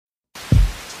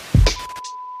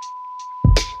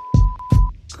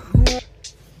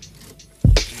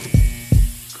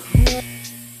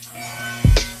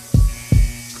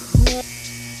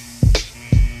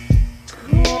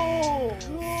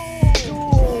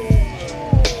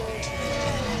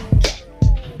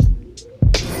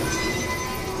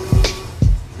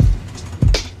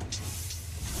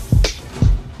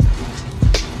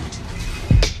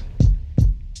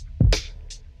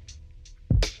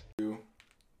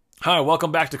Hi,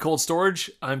 welcome back to Cold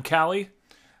Storage. I'm Callie.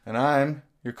 And I'm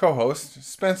your co-host,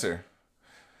 Spencer.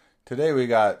 Today we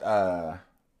got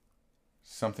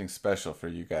something special for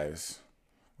you guys.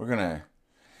 We're gonna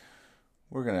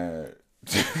what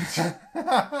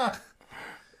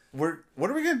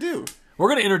are we gonna do? We're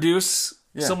going to introduce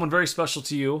someone very special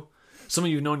to you. Someone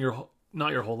you've known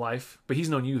not your whole life, but he's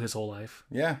known you his whole life.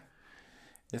 Yeah.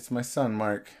 It's my son,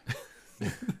 Mark.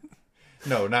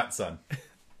 No, not son.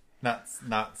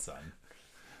 Not son.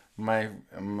 My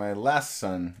last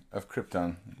son of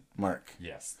Krypton, Mark.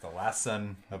 Yes, the last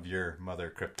son of your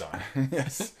mother, Krypton.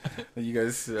 Yes. You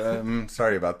guys,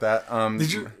 sorry about that.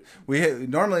 Did you?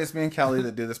 Normally it's me and Callie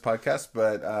that do this podcast,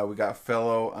 but we got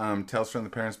fellow Tales from the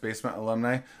Parents' Basement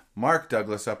alumni, Mark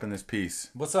Douglas, up in this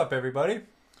piece. What's up, everybody?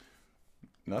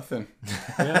 Nothing.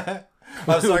 I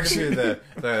was talking to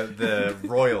the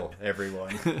royal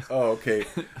everyone. Oh, okay.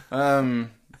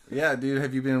 Yeah, dude,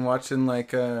 have you been watching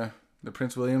the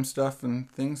Prince William stuff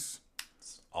and things?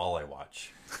 That's all I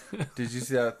watch. Did you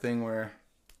see that thing where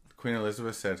Queen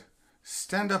Elizabeth said,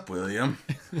 "Stand up, William,"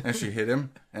 and she hit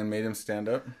him and made him stand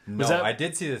up? No, I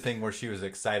did see the thing where she was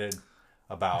excited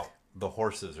about the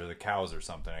horses or the cows or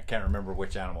something. I can't remember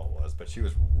which animal it was, but she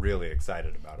was really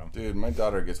excited about them. Dude, my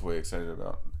daughter gets way excited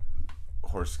about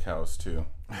horse cows too.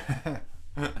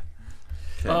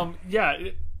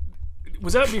 Okay.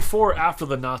 Was that before or after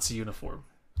the Nazi uniform?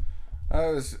 I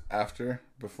was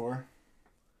before.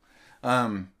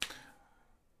 I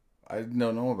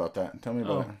don't know about that. Tell me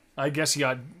about it. I guess he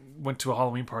went to a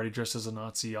Halloween party dressed as a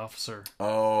Nazi officer.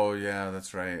 Oh, yeah,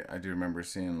 that's right. I do remember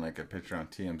seeing a picture on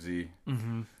TMZ.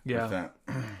 Mm-hmm. Yeah. With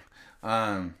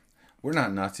that. We're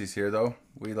not Nazis here, though.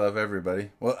 We love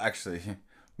everybody. Well, actually,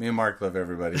 me and Mark love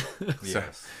everybody. Yes. So,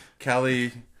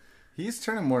 Callie, he's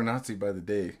turning more Nazi by the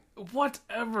day.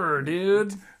 Whatever,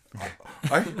 dude.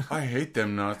 I hate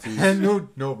them Nazis.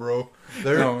 No, bro.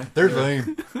 They're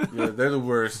lame. Yeah, they're the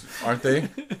worst, aren't they?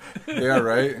 They are,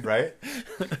 right? Right?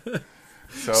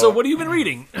 So what have you been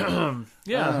reading?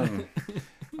 Yeah.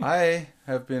 I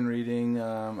have been reading,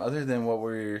 other than what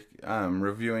we're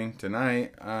reviewing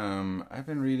tonight, I've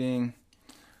been reading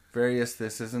various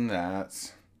thises and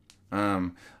that's.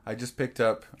 I just picked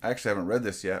up, I actually haven't read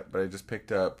this yet, but I just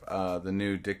picked up the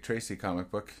new Dick Tracy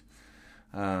comic book.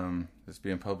 It's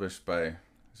being published by,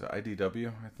 is it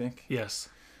IDW, I think? Yes.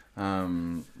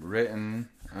 Written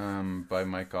by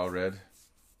Mike Allred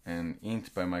and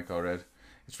inked by Mike Allred.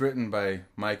 It's written by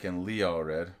Mike and Lee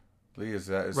Allred. Lee, is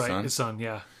that his son? Right, his son,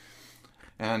 yeah.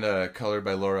 And colored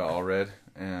by Laura Allred.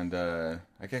 And I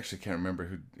actually can't remember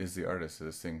who is the artist of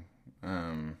this thing.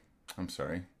 I'm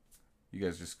sorry. You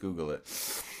guys just Google it.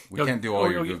 We can't do all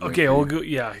your Googling. Okay, we'll go.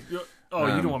 Yeah. Oh,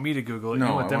 you don't want me to Google it. No,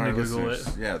 you want them I to Google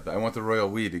listeners. it. Yeah, I want the royal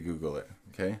we to Google it.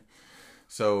 Okay.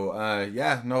 So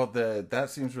that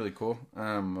seems really cool.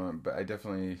 But I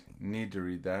definitely need to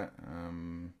read that.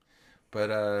 But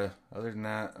other than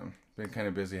that, I've been kind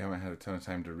of busy. Haven't had a ton of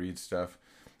time to read stuff.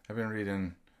 I've been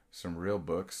reading some real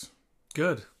books.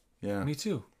 Good. Yeah. Me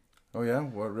too. Oh yeah,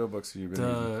 what real books have you been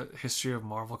reading? The History of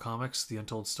Marvel Comics: The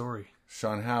Untold Story.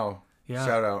 Sean Howe. Yeah.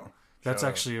 Shout out. That's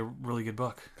actually a really good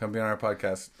book. Come be on our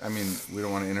podcast. I mean, we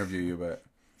don't want to interview you, but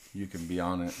you can be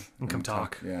on it And come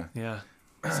talk. Yeah. Yeah.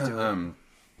 Let's do it.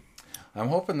 I'm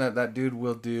hoping that dude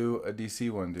will do a DC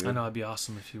one, dude. I know it'd be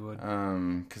awesome if you would.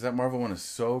 Because that Marvel one is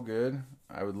so good.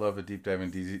 I would love a deep dive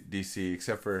in DC,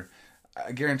 except for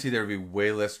I guarantee there would be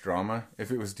way less drama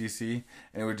if it was DC,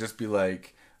 and it would just be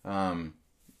like, on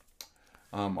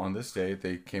this day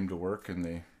they came to work and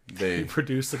they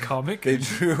produced the comic. they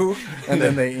drew and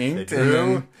then they inked They drew,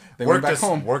 and then they went back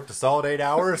home. Worked a solid 8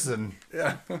 hours and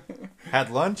Yeah. had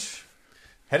lunch,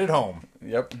 headed home.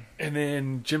 Yep. And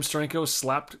then Jim Steranko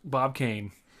slapped Bob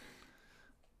Kane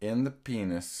In the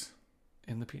penis.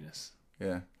 in the penis.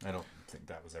 Yeah. I don't think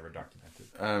that was ever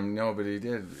documented. No, but he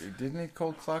did. Didn't he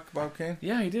cold clock Bob Kane?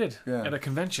 Yeah, he did. Yeah. At a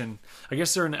convention. I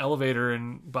guess they're in an elevator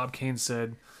and Bob Kane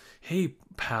said, "Hey,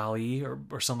 Pally,"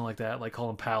 or something like that. Like call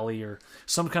him Pally or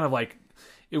some kind of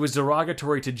it was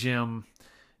derogatory to Jim.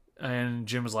 And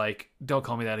Jim was like, "Don't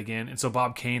call me that again." And so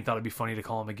Bob Kane thought it'd be funny to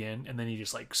call him again. And then he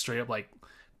just straight up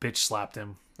bitch slapped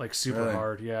him super Really?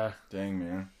 hard. Yeah. Dang,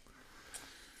 man.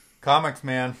 Comics,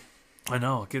 man. I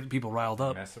know. Get people riled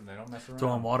up. They don't mess around.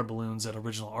 Throwing water balloons at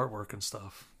original artwork and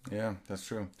stuff. Yeah, that's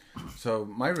true. So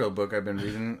my real book I've been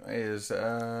reading is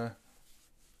the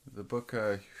book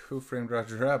Who Framed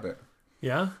Roger Rabbit.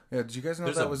 Yeah? Yeah, did you guys know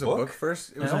There's that a was book? a book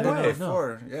first? It was No, a I book didn't know.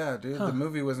 before. Yeah, dude, the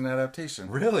movie was an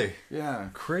adaptation. Really? Yeah.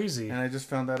 Crazy. And I just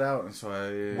found that out, and so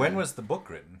I... When was the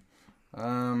book written? I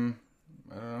don't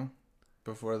know.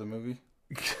 Before the movie?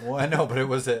 Well, I know, but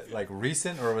was it like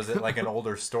recent or was it like an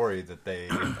older story that they?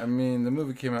 I mean, the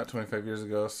movie came out 25 years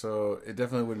ago, so it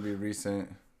definitely wouldn't be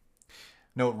recent.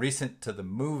 No, recent to the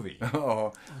movie.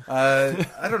 Oh,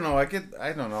 I don't know.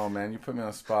 I don't know, man. You put me on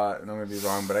the spot, and I'm gonna be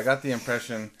wrong, but I got the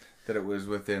impression that it was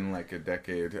within like a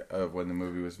decade of when the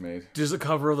movie was made. Does the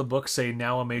cover of the book say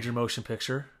now a major motion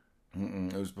picture?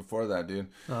 It was before that, dude.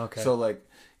 Oh, okay. So like,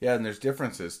 yeah, and there's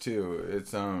differences too.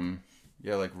 It's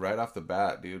yeah, like right off the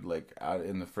bat, dude. Like out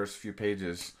in the first few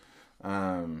pages,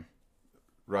 Roger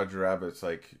Rabbit's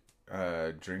like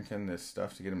drinking this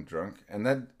stuff to get him drunk, and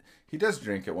that he does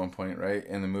drink at one point, right?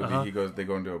 In the movie, they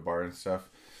go into a bar and stuff.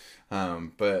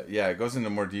 But yeah, it goes into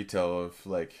more detail of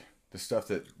like the stuff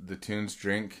that the Toons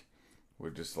drink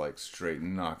would just like straight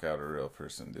knock out a real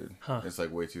person, dude. It's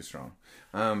like way too strong.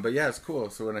 But yeah, it's cool.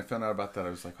 So when I found out about that,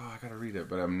 I was like, oh, I gotta read it,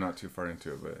 but I'm not too far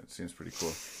into it, but it seems pretty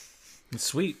cool. It's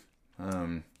sweet.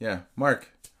 Yeah, Mark,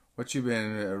 what you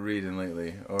been reading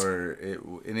lately, or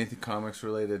anything comics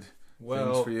related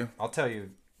things for you? I'll tell you,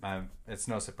 it's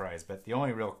no surprise, but the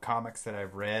only real comics that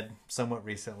I've read somewhat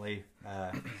recently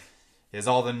is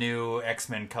all the new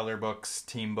X-Men color books,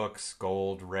 team books,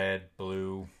 gold, red,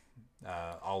 blue,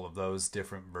 all of those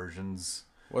different versions.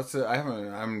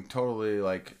 I'm totally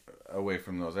like away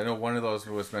from those. I know one of those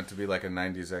was meant to be like a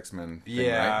 90s X-Men thing,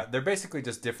 Yeah, right? they're basically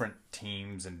just different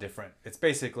teams and different... It's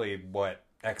basically what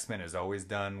X-Men has always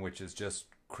done, which is just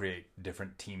create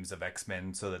different teams of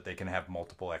X-Men so that they can have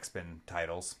multiple X-Men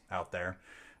titles out there.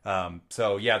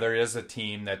 So yeah, there is a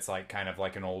team that's like kind of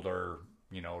like an older,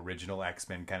 original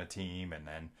X-Men kind of team, and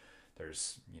then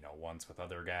there's, ones with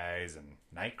other guys and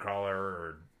Nightcrawler,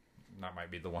 or that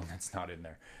might be the one that's not in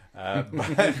there.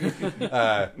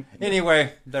 But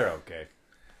anyway, they're okay.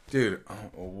 Dude,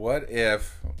 why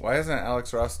hasn't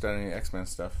Alex Ross done any X-Men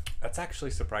stuff? That's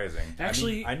actually surprising.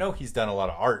 Actually, I know he's done a lot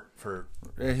of art for...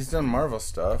 Yeah, he's done Marvel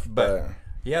stuff, but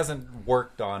he hasn't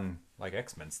worked on like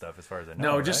X-Men stuff as far as I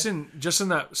know. No, just in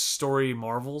that story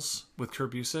Marvels with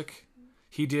Kurt Busiek,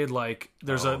 he did like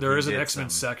there is an X-Men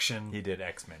section. He did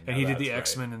X-Men, and he did the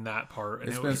X-Men in that part. And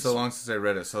it's been so long since I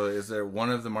read it. So is there one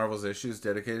of the Marvel's issues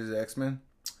dedicated to X-Men?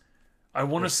 I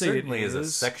want to say certainly it is a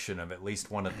section of at least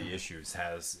one of the issues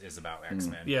is about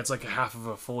X-Men. Yeah, it's like half of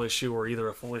a full issue, or either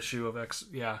a full issue of X.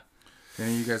 Yeah.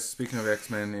 Any of you guys, speaking of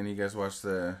X-Men, any of you guys watched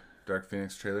the Dark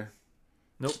Phoenix trailer?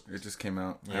 Nope. It just came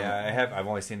out. Yeah, I have. I've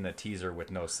only seen the teaser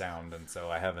with no sound, and so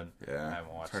I haven't. Yeah, I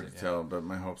haven't watched it's hard it to tell, but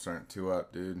my hopes aren't too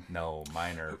up, dude. No,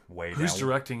 mine are way down. Who's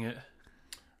directing it?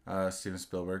 Steven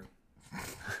Spielberg.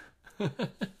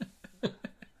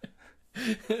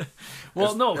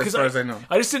 Well, no, because as I know,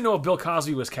 I just didn't know if Bill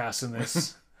Cosby was casting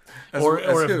this, or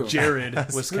if Jared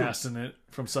was casting it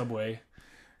from Subway.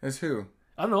 As who?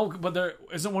 I don't know, but there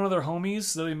isn't one of their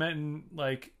homies that they met in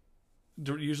like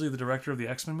usually the director of the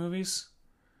X-Men movies.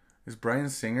 Is Bryan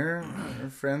Singer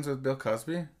friends with Bill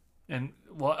Cosby? And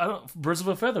well, I don't. Birds of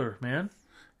a Feather, man.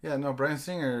 Yeah, no, Bryan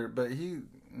Singer, but he's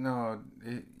gotten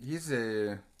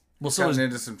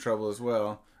into some trouble as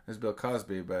well as Bill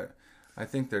Cosby, but I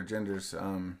think their genders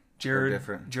are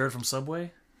different. Jared from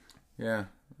Subway. Yeah,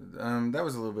 that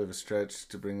was a little bit of a stretch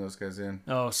to bring those guys in.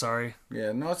 Oh, sorry.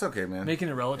 Yeah, no, it's okay, man. Making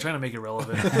it relevant, trying to make it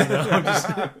relevant.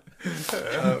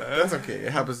 That's okay.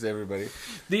 It happens to everybody.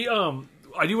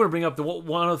 I do want to bring up the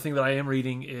one other thing that I am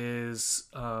reading is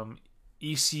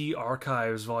EC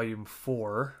Archives Volume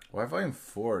 4. Why Volume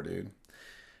 4, dude?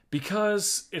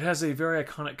 Because it has a very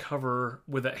iconic cover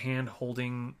with that hand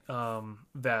holding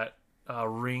that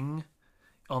ring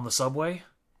on the subway.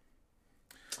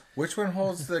 Which one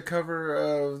holds the cover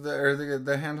of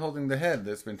the hand holding the head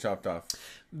that's been chopped off?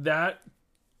 Why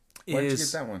did you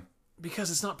get that one? Because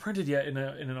it's not printed yet in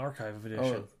an archive edition.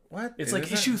 Oh, what? It's like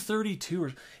issue 32,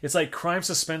 or it's like Crime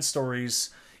Suspense Stories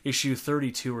issue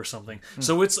 32 or something.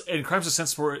 So it's in Crime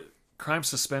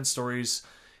Suspense Stories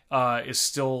is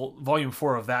still volume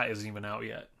 4 of that isn't even out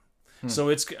yet. So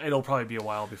it'll probably be a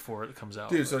while before it comes out.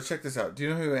 Dude, so check this out. Do you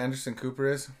know who Anderson Cooper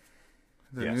is?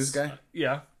 The news guy?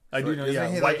 Yeah. I do know.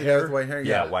 Isn't he white like hair. with white hair?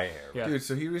 Yeah, white hair. Yeah. Dude,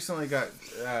 so he recently got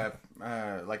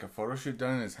like a photo shoot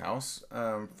done in his house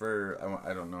for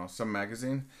I don't know, some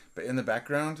magazine. But in the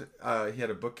background, he had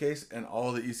a bookcase and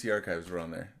all the EC archives were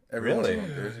on there. Really?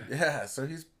 Yeah. So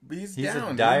he's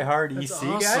down. A diehard EC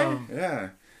awesome. guy. Yeah,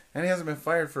 and he hasn't been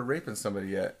fired for raping somebody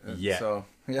yet. Yeah. So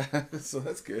yeah, so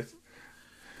that's good.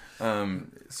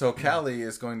 So Callie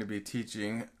is going to be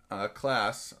teaching a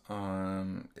class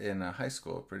in a high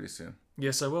school pretty soon.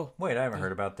 Yes, I will. Wait, I haven't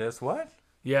heard about this. What?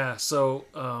 Yeah, so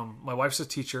my wife's a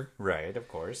teacher. Right, of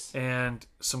course. And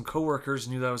some coworkers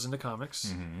knew that I was into comics.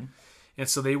 Mm-hmm. And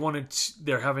so they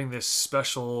they're having this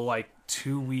special like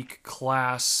 2-week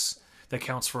class that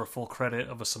counts for a full credit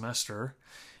of a semester,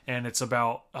 and it's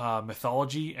about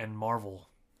mythology and Marvel.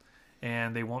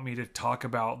 And they want me to talk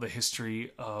about the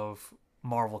history of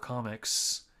Marvel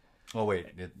Comics. Oh wait,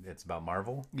 it's about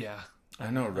Marvel? Yeah. I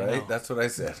know, right? That's what I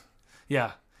said.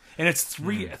 Yeah. And it's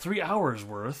 3 hours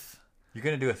worth. You're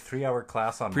going to do a 3-hour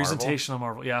class on Presentation on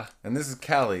Marvel, yeah. And this is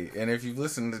Callie. And if you've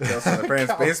listened to Tales from the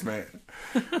Parents' Basement,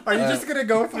 Marvel? Are you just going to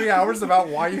go 3 hours about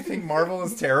why you think Marvel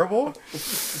is terrible?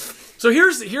 So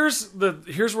here's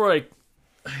where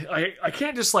I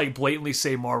can't just like blatantly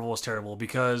say Marvel is terrible,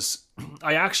 because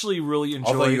I actually really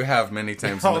enjoy. although you have many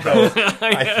times in the past.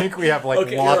 I think we have like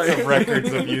Okay, lots right. of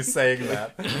records of you saying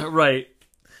that. Right.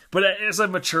 But as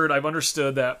I've matured, I've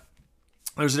understood that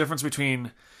there's a difference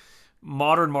between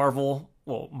modern Marvel,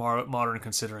 well, modern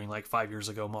considering like 5 years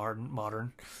ago,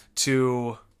 modern,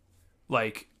 to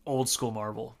like old school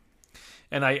Marvel.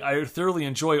 And I thoroughly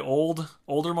enjoy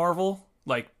older Marvel,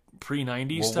 like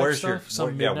pre-90s type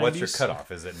stuff. What's your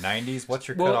cutoff? Is it 90s? What's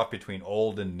your cutoff between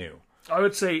old and new? I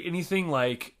would say anything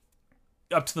like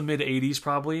up to the mid 80s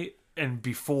probably, and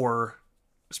before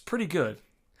is pretty good.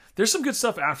 There's some good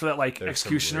stuff after that, like There's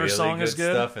Executioner some really song is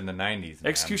good. Stuff in the 90s. Man.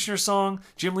 Executioner song,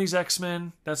 Jim Lee's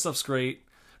X-Men, that stuff's great.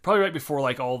 Probably right before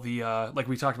like all the like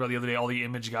we talked about the other day, all the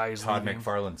Image guys. Todd leaving.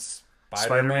 McFarlane's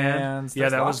Spider-Man. Spider-Man. Yeah,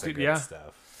 that was good. Yeah.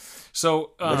 Stuff.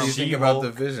 So What do you think about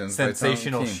the Visions? by Tom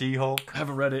Sensational King? She-Hulk. I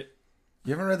haven't read it.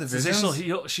 You haven't read the Visions?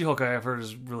 Sensational She-Hulk I've heard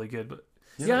is really good, but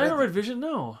You yeah, I haven't haven't read read Vision.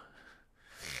 No,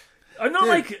 I'm not Dude,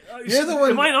 like You're the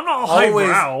one. I'm not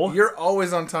always, highbrow. You're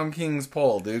always on Tom King's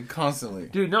pole, dude. Constantly.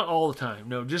 Dude, not all the time.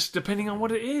 No, just depending on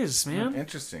what it is, man.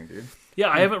 Interesting, dude. Yeah,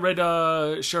 I haven't read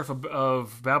Sheriff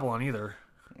of Babylon either.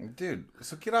 Dude,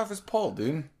 so get off his pole,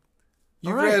 dude.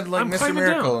 You All right, read like I'm Mr. climbing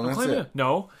Miracle, down. and I'm that's climbing it. down.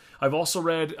 No, I've also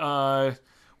read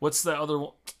what's the other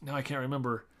one? No, I can't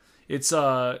remember. It's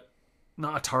not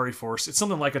Atari Force. It's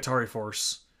something like Atari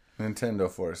Force. Nintendo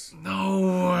Force.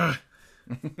 No.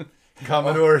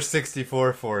 Commodore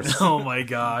 64 Force. Oh my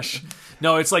gosh.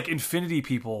 No, it's like Infinity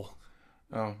People.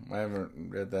 Oh, I haven't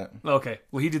read that. Okay.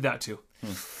 Well, he did that too.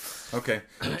 Okay.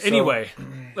 Anyway,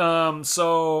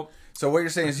 so So what you're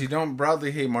saying is you don't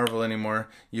broadly hate Marvel anymore.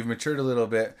 You've matured a little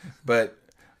bit, but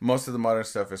most of the modern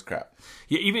stuff is crap.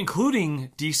 yeah, even including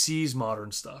DC's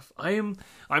modern stuff. I'm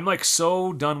like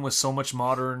so done with so much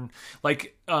modern.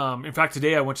 Like, in fact,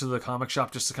 today I went to the comic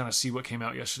shop just to kind of see what came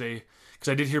out yesterday,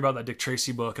 because I did hear about that Dick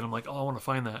Tracy book, and I'm like, oh, I want to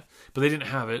find that, but they didn't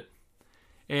have it.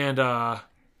 And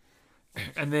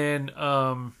then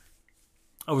I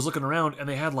was looking around, and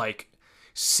they had like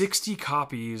 60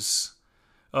 copies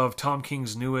of Tom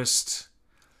King's newest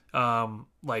book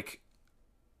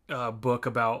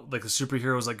about like the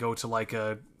superheroes that go to like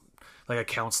a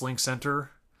counseling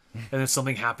center, and then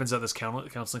something happens at this counseling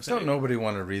center. Don't nobody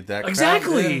want to read that crap,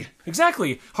 Exactly, dude?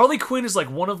 exactly. Harley Quinn is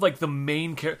like one of like the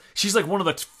main she's like one of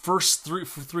the first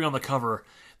three on the cover,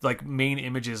 like main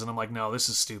images, and I'm like, no, this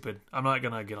is stupid. I'm not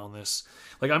gonna get on this.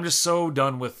 Like, I'm just so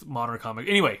done with modern comic.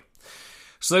 Anyway,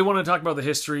 so they want to talk about the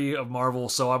history of Marvel,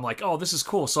 so I'm like, oh, this is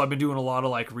cool. So I've been doing a lot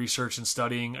of like research and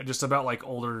studying just about like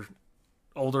older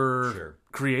Sure.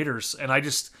 creators, and I'm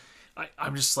just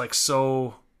like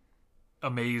so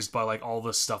amazed by like all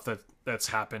the stuff that's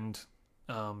happened,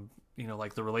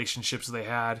 like the relationships they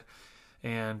had,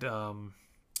 and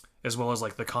as well as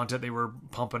like the content they were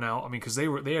pumping out. I mean, because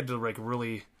they had to like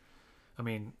really,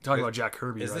 talk about Jack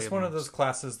Kirby. Is right? this one of those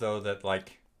classes though that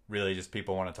like really just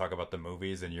people want to talk about the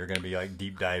movies, and you're going to be like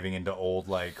deep diving into old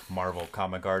like Marvel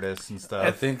comic artists and stuff?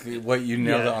 I think what you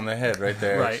nailed it on the head right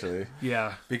there, Right. actually.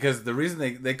 Yeah. Because the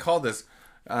reason they call this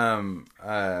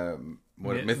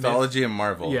mythology and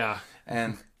Marvel. Yeah.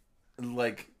 And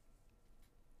like,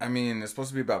 it's supposed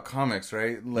to be about comics,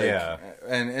 right? Like, Yeah.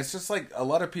 And it's just like a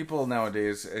lot of people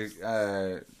nowadays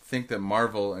think that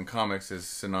Marvel and comics is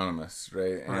synonymous,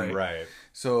 right? And Right.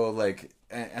 So like,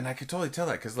 and I could totally tell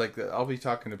that because like I'll be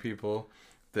talking to people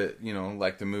that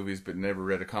like the movies but never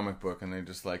read a comic book, and they're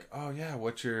just like, oh yeah,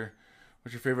 what's your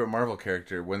favorite Marvel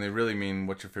character? When they really mean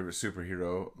what's your favorite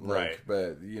superhero, like, Right.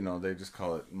 But they just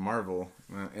call it Marvel,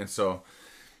 and so.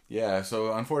 Yeah,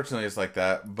 so unfortunately it's like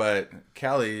that, but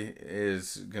Callie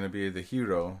is going to be the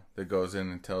hero that goes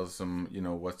in and tells them,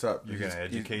 what's up. You're going to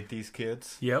educate these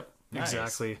kids? Yep. Nice.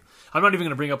 Exactly. I'm not even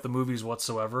going to bring up the movies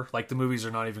whatsoever. Like, the movies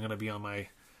are not even going to be on my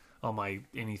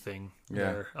anything.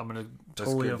 Yeah. There. I'm going to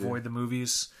totally good, dude. avoid the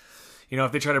movies.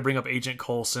 If they try to bring up Agent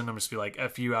Coulson, I'm just be like,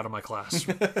 F you, out of my class.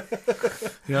 You know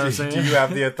what I'm saying? Do you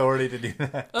have the authority to do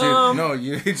that? Dude, no,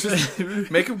 you just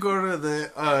make him go to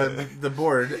the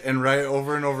board and write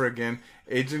over and over again,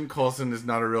 Agent Coulson is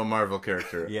not a real Marvel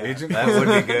character. Yeah, Agent that Coulson.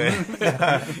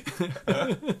 would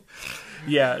be good.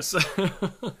 Yeah. So,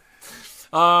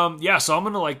 Yeah, so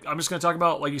I'm just gonna talk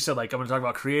about, like you said, like I'm gonna talk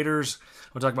about creators.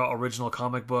 I'm gonna talk about original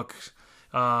comic book,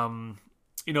 and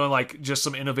like just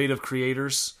some innovative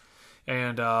creators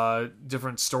and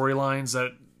different storylines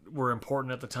that were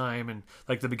important at the time, and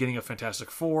like the beginning of Fantastic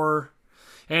Four,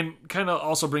 and kind of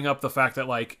also bring up the fact that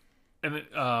like, and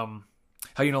how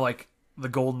like the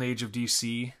golden age of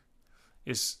DC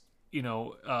is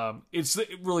it's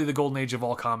really the golden age of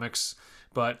all comics.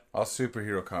 But all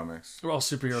superhero comics. We're all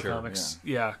superhero comics.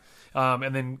 Yeah.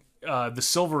 And then the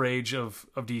Silver Age of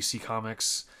DC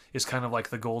Comics is kind of like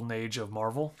the golden age of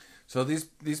Marvel. So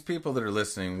these people that are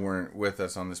listening weren't with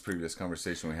us on this previous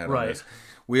conversation we had on Right. this.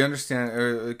 We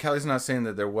understand. Callie's not saying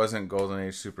that there wasn't golden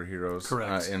age superheroes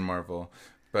Correct. In Marvel.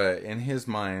 But in his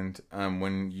mind,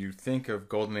 when you think of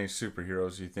golden age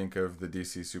superheroes, you think of the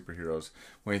DC superheroes.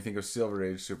 When you think of Silver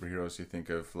Age superheroes, you think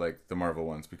of like the Marvel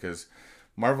ones, because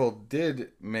Marvel did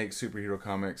make superhero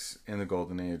comics in the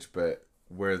golden age, but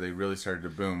where they really started to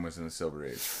boom was in the Silver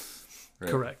Age.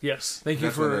 Right? Correct. Yes. Thank you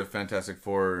That's for when the Fantastic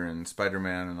Four and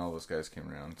Spider-Man and all those guys came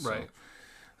around. So, right.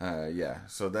 yeah.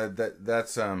 So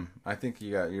that's I think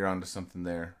you're onto something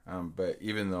there. But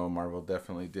even though Marvel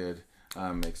definitely did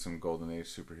make some golden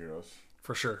age superheroes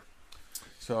For sure.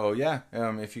 So yeah,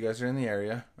 if you guys are in the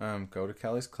area, go to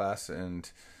Callie's class, and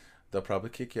they'll probably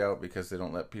kick you out because they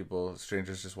don't let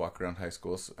strangers just walk around high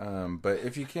schools. But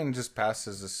if you can just pass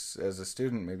as a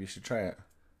student, maybe you should try it.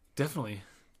 Definitely.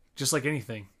 Just like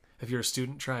anything. If you're a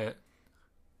student, try it.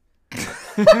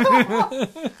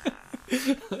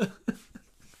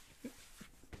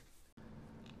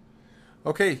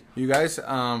 Okay, you guys,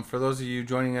 for those of you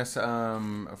joining us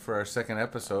for our second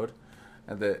episode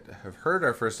that have heard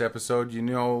our first episode, you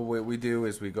know what we do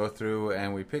is we go through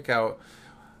and we pick out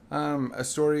a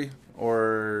story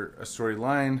or a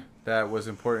storyline that was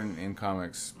important in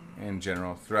comics in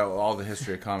general throughout all the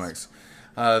history of comics.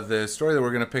 The story that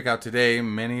we're going to pick out today,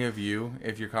 many of you,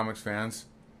 if you're comics fans,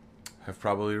 have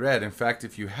probably read. In fact,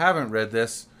 if you haven't read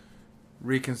this,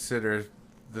 reconsider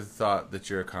the thought that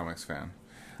you're a comics fan.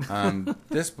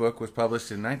 This book was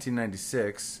published in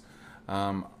 1996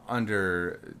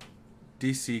 under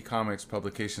DC Comics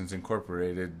Publications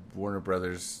Incorporated, Warner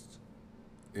Brothers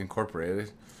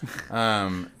Incorporated.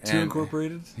 Two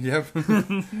Incorporated? Yep.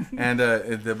 And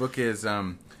the book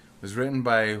was written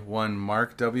by one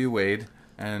Mark W. Wade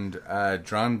and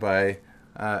drawn by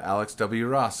Alex W.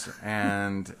 Ross.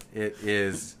 And it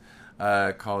is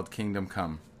called Kingdom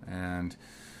Come. And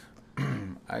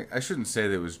I shouldn't say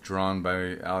that it was drawn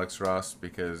by Alex Ross,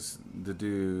 because the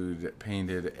dude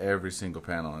painted every single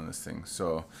panel in this thing.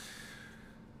 So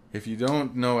if you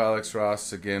don't know Alex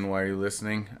Ross, again, why are you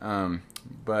listening?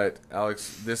 But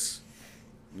Alex, this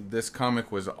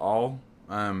comic was all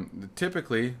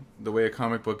typically the way a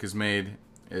comic book is made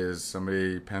is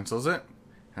somebody pencils it,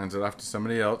 hands it off to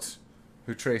somebody else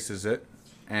who traces it,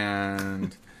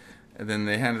 and then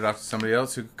they hand it off to somebody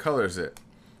else who colors it,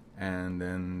 and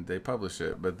then they publish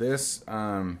it. But this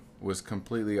was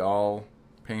completely all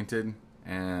painted,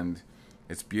 and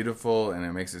it's beautiful, and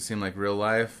it makes it seem like real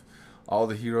life. All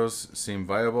the heroes seem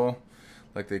viable,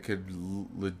 like they could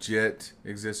legit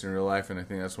exist in real life, and I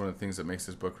think that's one of the things that makes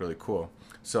this book really cool.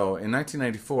 So in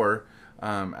 1994,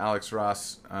 Alex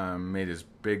Ross made his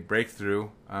big breakthrough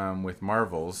with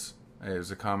Marvels. It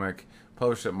was a comic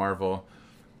published at Marvel,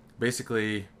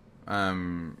 basically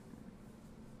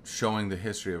showing the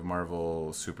history of Marvel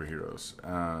superheroes.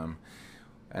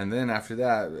 And then after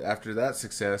that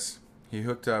success, he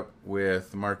hooked up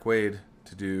with Mark Waid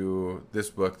to do this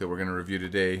book that we're going to review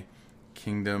today,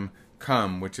 Kingdom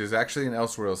Come, which is actually an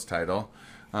Elseworlds title.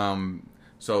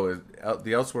 So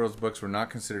the Elseworlds books were not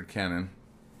considered canon.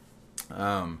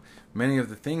 Many of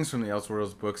the things from the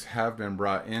Elseworlds books have been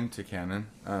brought into canon,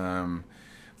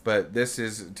 but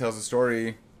this tells a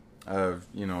story of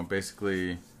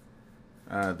basically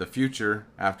the future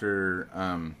after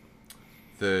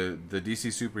the DC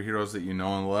superheroes that you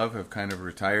know and love have kind of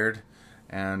retired,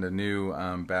 and a new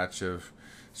batch of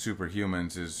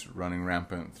superhumans is running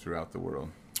rampant throughout the world.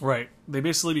 Right. They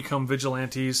basically become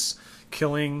vigilantes,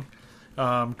 killing,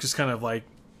 just kind of like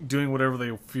doing whatever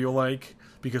they feel like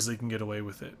because they can get away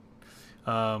with it.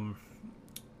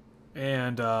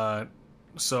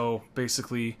 So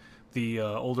basically the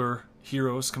older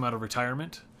heroes come out of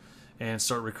retirement and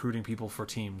start recruiting people for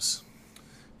teams.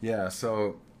 Yeah,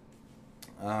 so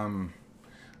I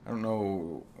don't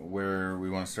know where we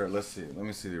want to start. Let's see. Let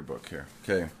me see your book here.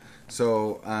 Okay.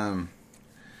 So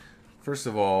first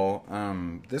of all,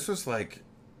 this was like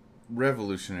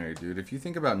revolutionary, dude. If you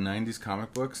think about 90s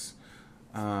comic books,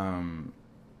 the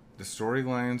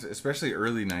storylines, especially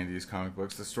early 90s comic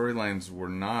books, the storylines were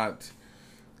not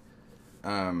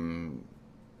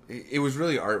it was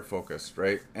really art focused,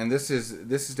 right? And this is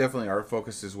definitely art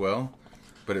focused as well,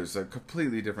 but it was a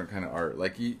completely different kind of art.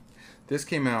 Like this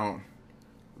came out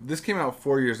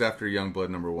 4 years after Youngblood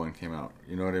 #1 came out.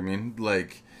 You know what I mean?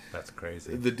 Like, that's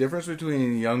crazy. The difference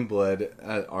between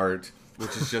Youngblood art,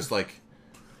 which is just like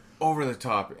over the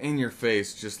top, in your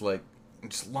face, just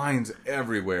lines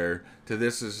everywhere, to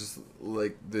this is just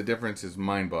like the difference is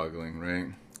mind boggling, right?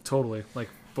 Totally. Like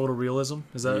photorealism,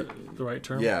 is that the right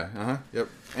term? Yeah. Yep.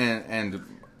 And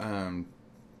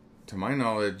to my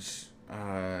knowledge,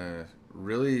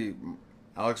 really,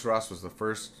 Alex Ross was the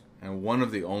first and one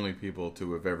of the only people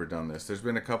to have ever done this. There's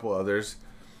been a couple others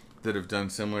that have done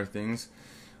similar things.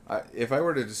 If I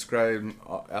were to describe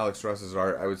Alex Ross's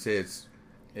art, I would say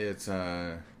it's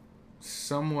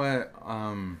somewhat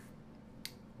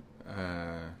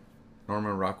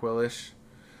Norman Rockwell-ish,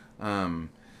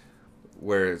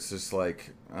 where it's just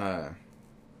like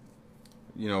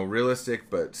realistic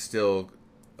but still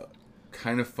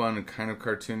kind of fun and kind of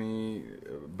cartoony,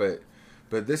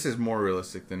 but this is more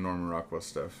realistic than Norman Rockwell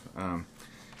stuff.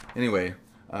 Anyway,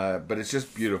 but it's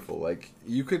just beautiful. Like,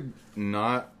 you could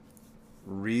not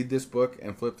read this book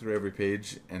and flip through every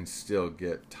page and still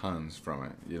get tons from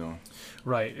it,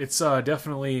 Right. It's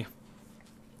definitely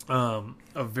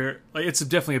it's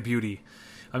definitely a beauty.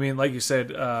 I mean, like you said,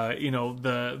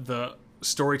 the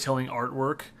storytelling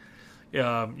artwork,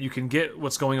 you can get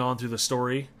what's going on through the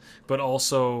story, but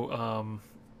also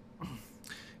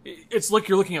it's like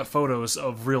you're looking at photos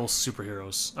of real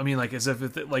superheroes. I mean, like, as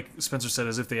if like Spencer said,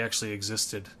 as if they actually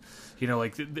existed.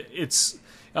 Like, it's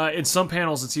in some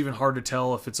panels it's even hard to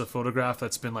tell if it's a photograph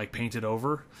that's been like painted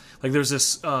over. Like, there's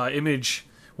this image,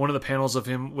 one of the panels of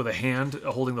him with a hand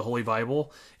holding the Holy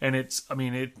Bible, and it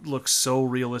looks so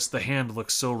realistic. The hand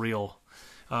looks so real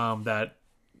that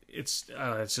it's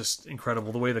just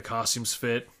incredible the way the costumes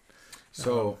fit.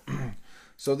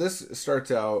 So this starts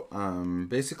out,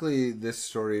 basically this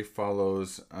story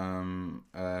follows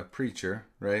a preacher,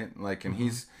 right? Like, and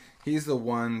he's the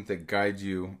one that guides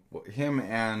you, him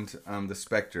and the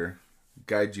Spectre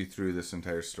guide you through this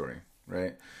entire story,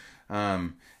 right?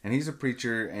 And he's a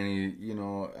preacher, and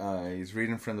he's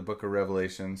reading from the book of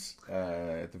Revelations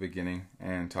at the beginning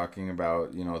and talking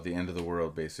about, the end of the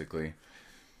world, basically.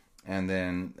 And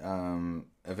then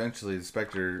eventually the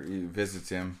Spectre visits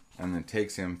him and then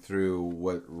takes him through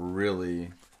what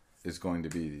really is going to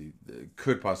be,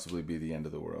 could possibly be the end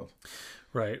of the world.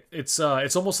 Right. It's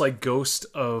almost like Ghost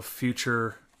of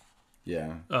Future.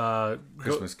 Yeah.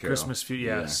 Christmas Carol.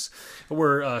 Yes. Yeah.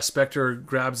 Where Spectre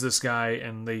grabs this guy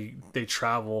and they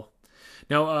travel.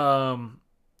 Now,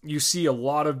 you see a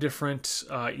lot of different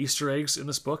Easter eggs in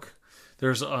this book.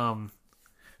 There's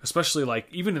especially, like,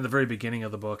 even in the very beginning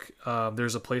of the book,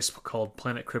 there's a place called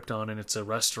Planet Krypton, and it's a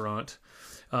restaurant.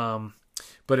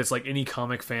 But it's like any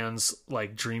comic fan's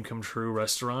like dream come true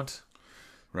restaurant.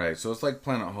 Right. So it's like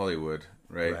Planet Hollywood,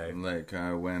 right? Like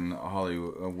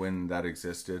when that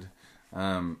existed,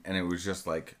 and it was just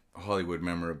like Hollywood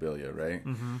memorabilia, right?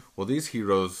 Mm-hmm. Well, these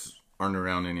heroes aren't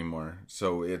around anymore,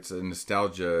 so it's a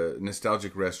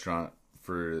nostalgic restaurant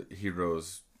for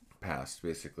heroes past,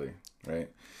 basically, right?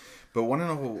 But one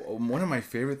of my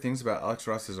favorite things about Alex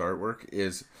Ross's artwork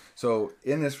is, so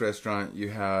in this restaurant you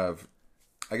have,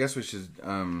 I guess we should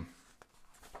kind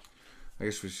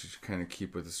of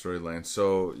keep with the storyline.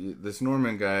 So this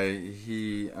Norman guy,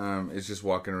 he is just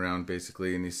walking around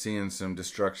basically, and he's seeing some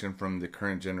destruction from the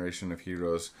current generation of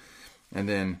heroes, and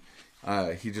then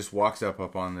he just walks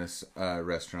up on this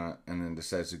restaurant and then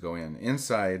decides to go in.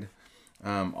 Inside,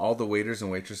 all the waiters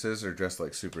and waitresses are dressed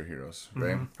like superheroes,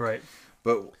 right? Mm-hmm. Right.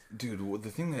 But, dude,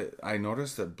 the thing that I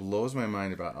noticed that blows my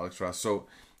mind about Alex Ross, so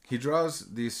he draws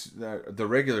these the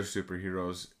regular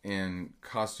superheroes in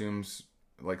costumes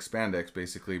like spandex,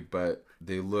 basically, but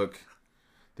they look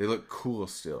cool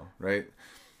still, right?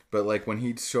 But like when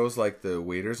he shows like the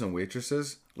waiters and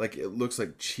waitresses, like it looks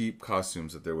like cheap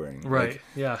costumes that they're wearing. Right. Like,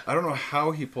 yeah. I don't know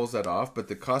how he pulls that off, but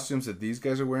the costumes that these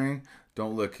guys are wearing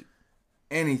don't look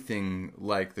anything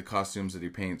like the costumes that he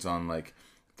paints on, like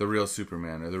the real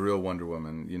Superman or the real Wonder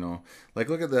Woman, Like,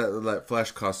 look at that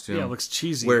Flash costume. Yeah, it looks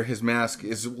cheesy. Where his mask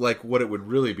is like what it would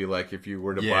really be like if you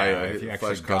were to buy a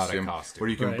Flash costume, where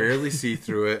you can barely see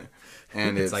through it,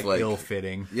 and it's like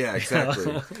ill-fitting. Yeah,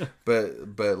 exactly.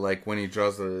 but like when he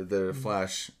draws the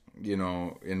Flash,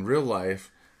 in real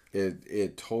life,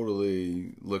 it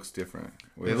totally looks different.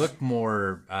 They look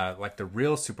more like the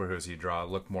real superheroes you draw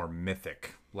look more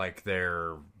mythic, like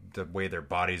the way their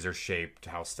bodies are shaped,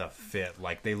 how stuff fit.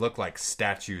 Like, they look like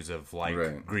statues of,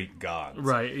 like, Greek gods.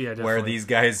 Right, yeah, definitely. Where these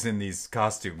guys in these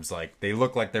costumes, like, they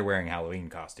look like they're wearing Halloween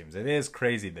costumes. It is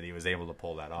crazy that he was able to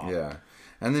pull that off. Yeah.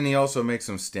 And then he also makes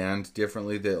them stand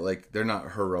differently. That like they're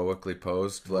not heroically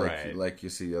posed Right. like you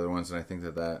see the other ones, and I think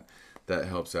that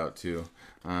helps out too.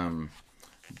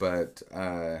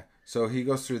 So he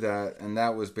goes through that, and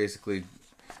that was basically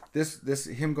this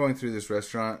him going through this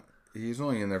restaurant. He's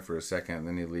only in there for a second, and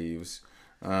then he leaves.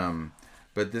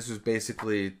 But this was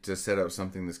basically to set up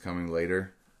something that's coming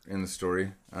later in the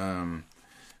story, and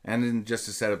then just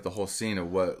to set up the whole scene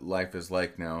of what life is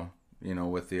like now. You know,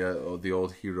 with the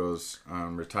old heroes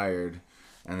retired,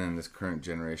 and then this current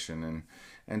generation,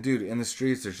 and dude, in the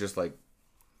streets there's just like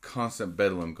constant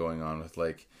bedlam going on with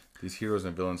like these heroes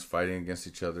and villains fighting against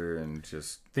each other and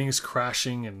just things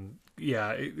crashing and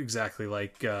exactly,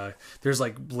 like there's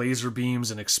like laser beams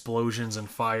and explosions and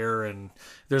fire, and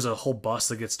there's a whole bus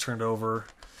that gets turned over,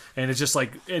 and it's just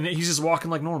like, and he's just walking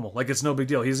like normal, like it's no big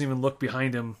deal. He doesn't even look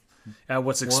behind him at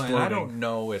what's exploding. Well, and I don't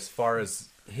know as far as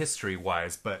history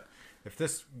wise, but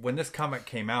when this comic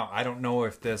came out, I don't know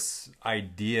if this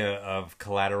idea of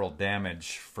collateral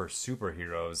damage for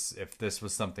superheroes, if this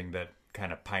was something that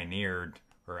kind of pioneered,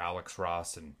 or Alex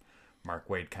Ross and Mark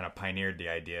Waid kind of pioneered the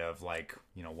idea of like,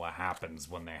 you know, what happens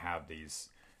when they have these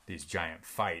giant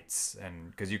fights, and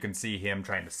because you can see him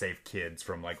trying to save kids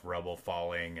from like rubble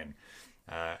falling, and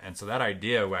so that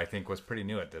idea I think was pretty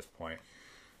new at this point.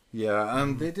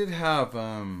 Yeah, they did have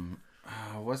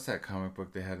what's that comic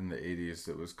book they had in the 80s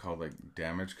that was called like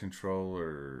Damage Control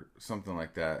or something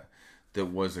like that, that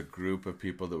was a group of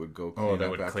people that would go clean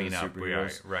up after the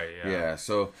superheroes. Right, yeah.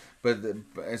 So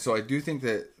I do think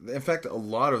that, in fact, a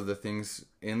lot of the things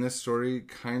in this story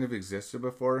kind of existed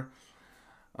before.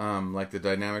 Like the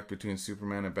dynamic between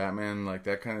Superman and Batman, like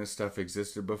that kind of stuff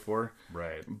existed before.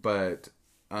 Right. But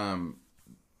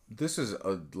this is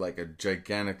like a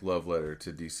gigantic love letter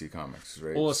to DC Comics,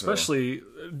 right? Well, especially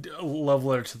a love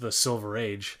letter to the Silver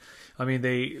Age. I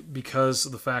mean, because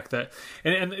of the fact that,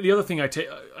 and the other thing I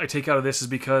take out of this is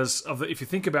because of if you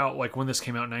think about like when this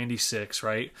came out in '96,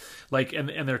 right? Like, and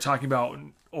they're talking about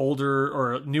older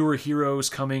or newer heroes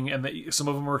coming, and some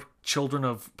of them are children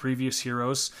of previous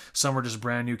heroes. Some are just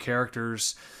brand new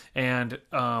characters, and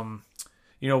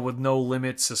you know, with no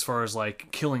limits as far as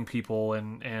like killing people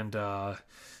and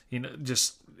you know,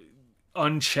 just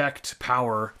unchecked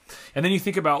power. And then you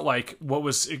think about like what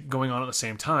was going on at the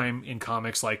same time in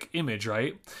comics, like Image,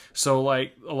 right? So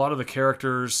like a lot of the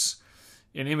characters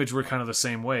in Image were kind of the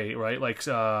same way, right? Like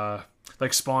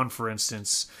Spawn, for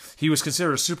instance, he was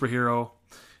considered a superhero,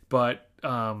 but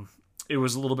it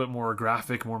was a little bit more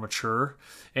graphic, more mature.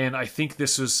 And I think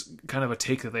this was kind of a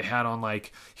take that they had on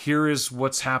like, here is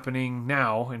what's happening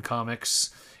now in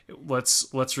comics.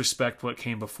 Let's respect what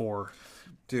came before.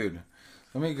 Dude,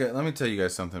 let me tell you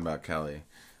guys something about Callie.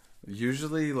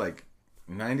 Usually, like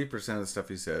 90% of the stuff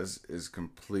he says is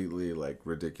completely like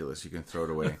ridiculous. You can throw it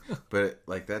away, but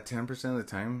like that 10% of the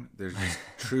time, there's just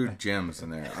true gems in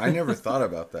there. I never thought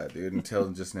about that, dude, until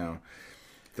just now.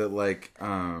 That like,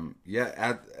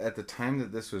 at the time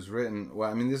that this was written, well,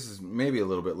 I mean, this is maybe a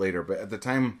little bit later, but at the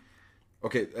time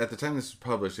this was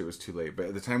published, it was too late. But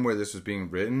at the time where this was being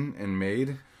written and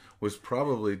made, was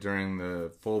probably during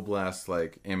the full blast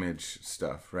like Image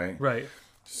stuff, right? Right.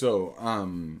 So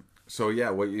yeah,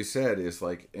 what you said is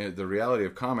like the reality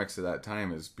of comics at that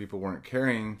time is people weren't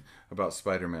caring about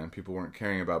Spider-Man, people weren't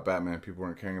caring about Batman, people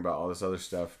weren't caring about all this other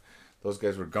stuff. Those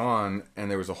guys were gone, and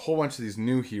there was a whole bunch of these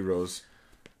new heroes,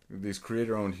 these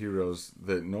creator-owned heroes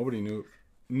that nobody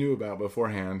knew about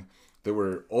beforehand, that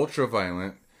were ultra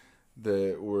violent,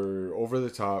 that were over the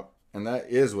top. And that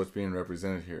is what's being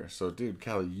represented here. So, dude,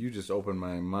 Callie, you just opened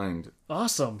my mind.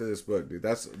 Awesome. To this book, dude.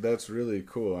 That's really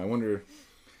cool. I wonder.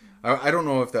 I don't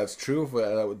know if that's true,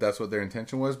 if that's what their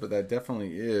intention was, but that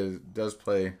definitely does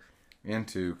play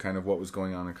into kind of what was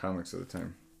going on in comics at the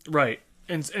time. Right.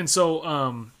 And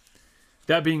so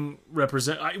that being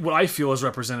what I feel is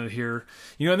represented here,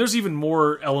 you know, and there's even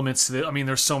more elements to it. I mean,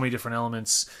 there's so many different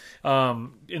elements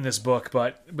in this book,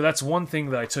 but that's one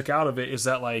thing that I took out of it, is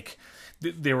that like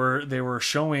they were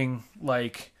showing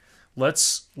like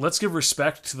let's give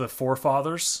respect to the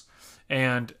forefathers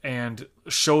and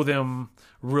show them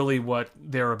really what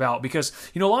they're about. Because,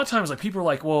 you know, a lot of times like people are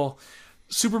like, well,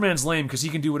 Superman's lame because he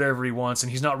can do whatever he wants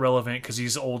and he's not relevant because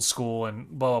he's old school and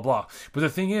blah blah blah. But the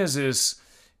thing is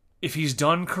if he's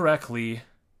done correctly,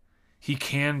 he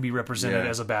can be represented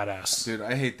as a badass. Dude,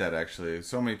 I hate that, actually.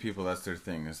 So many people, that's their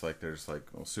thing. It's like, there's like,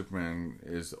 well, Superman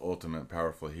is the ultimate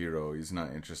powerful hero. He's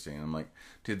not interesting. And I'm like,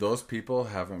 dude, those people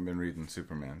haven't been reading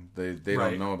Superman. They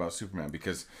don't know about Superman.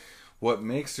 Because what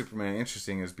makes Superman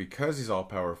interesting is because he's all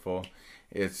powerful,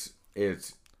 it's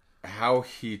how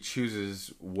he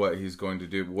chooses what he's going to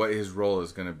do, what his role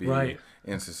is going to be Right.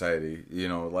 in society. You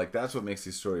know, like that's what makes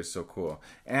these stories so cool,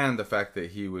 and the fact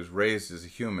that he was raised as a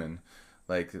human,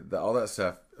 like all that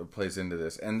stuff plays into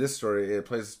this. And this story, it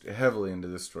plays heavily into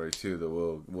this story too, that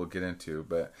we'll get into.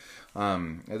 But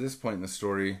at this point in the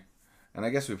story, and I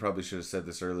guess we probably should have said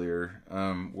this earlier,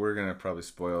 we're gonna probably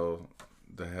spoil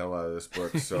the hell out of this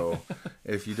book. So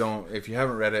if you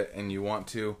haven't read it and you want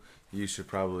to, you should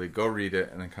probably go read it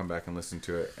and then come back and listen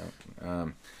to it.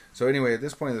 So anyway, at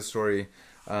this point in the story,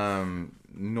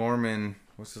 Norman,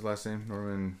 what's his last name?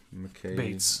 Norman McKay?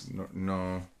 Bates.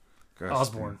 No. Gosh,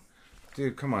 Osborne.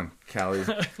 Dude, come on, Callie.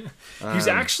 He's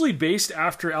actually based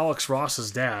after Alex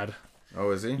Ross's dad.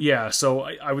 Oh, is he? Yeah, so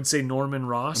I would say Norman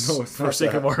Ross No, it's for not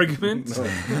sake that. of argument. No.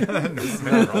 It's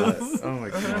not that. Oh my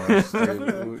gosh,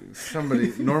 dude.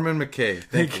 Somebody, Norman McKay.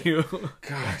 Thank you.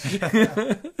 Gosh.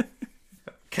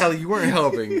 Callie, you weren't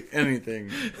helping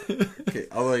anything. Okay,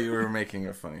 although you were making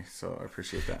it funny, so I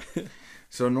appreciate that.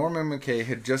 So Norman McKay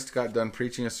had just got done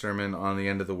preaching a sermon on the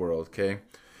end of the world, okay?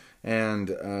 And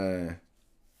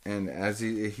as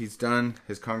he's done,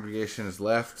 his congregation has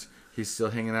left. He's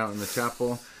still hanging out in the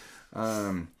chapel.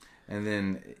 And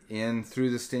then in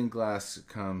through the stained glass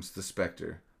comes the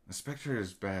Spectre. The Spectre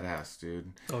is badass,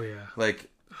 dude. Oh, yeah. Like,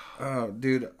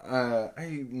 dude, I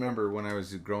remember when I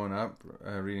was growing up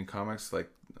reading comics, like,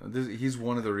 he's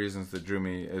one of the reasons that drew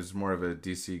me as more of a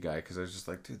DC guy, because I was just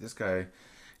like, dude, this guy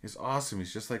is awesome.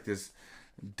 He's just like this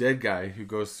dead guy who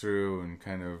goes through and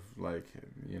kind of like,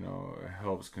 you know,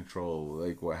 helps control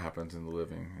like what happens in the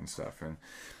living and stuff.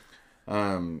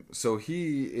 And so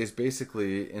he is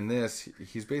basically in this,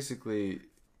 he's basically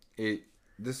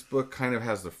this book kind of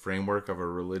has the framework of a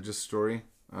religious story.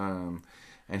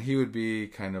 And he would be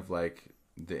kind of like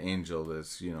the angel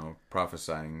that's, you know,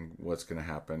 prophesying what's going to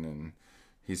happen. And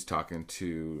he's talking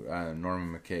to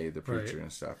Norman McKay, the preacher, Right.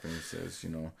 and stuff. And he says, you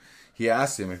know, he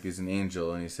asks him if he's an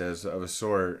angel. And he says, of a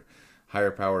sort,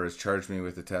 higher power has charged me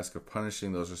with the task of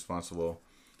punishing those responsible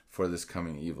for this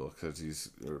coming evil. Because he's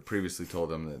previously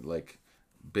told him that, like,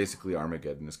 basically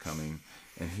Armageddon is coming.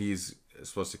 And he's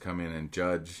supposed to come in and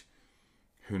judge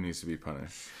who needs to be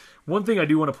punished. One thing I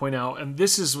do want to point out, and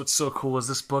this is what's so cool, is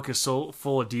this book is so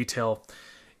full of detail.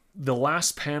 The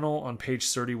last panel on page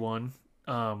 31,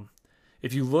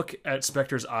 if you look at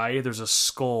Spectre's eye, there's a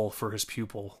skull for his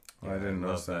pupil. Oh, I didn't I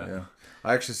notice love that. that. Yeah,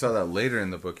 I actually saw that later in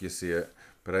the book. You see it,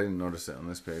 but I didn't notice it on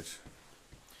this page.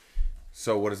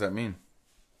 So what does that mean?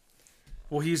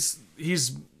 Well, he's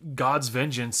God's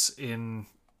vengeance in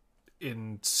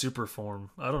super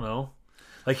form. I don't know.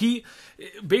 Like he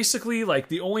basically, like,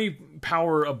 the only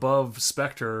power above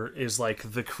Spectre is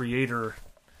like the creator,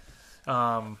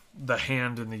 the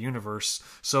hand in the universe.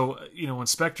 So, you know, when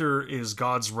Spectre is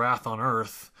God's wrath on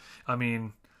Earth, I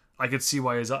mean, I could see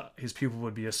why his pupil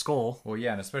would be a skull. Well,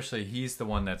 yeah, and especially he's the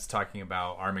one that's talking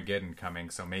about Armageddon coming,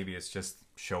 so maybe it's just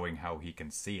showing how he can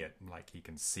see it. Like, he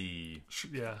can see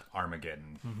Yeah,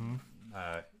 Armageddon. Mm-hmm.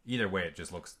 Either way, it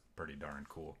just looks pretty darn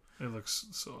cool. it looks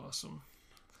so awesome.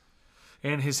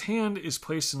 And his hand is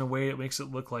placed in a way that makes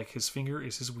it look like his finger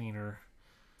is his wiener.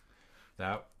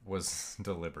 That was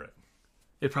deliberate.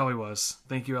 It probably was.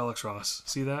 Thank you, Alex Ross.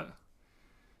 See that?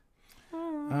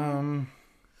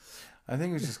 I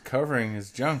think he's just covering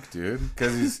his junk, dude,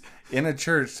 because he's in a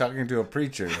church talking to a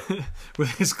preacher. With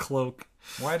his cloak.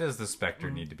 Why does the Spectre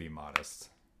need to be modest?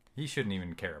 He shouldn't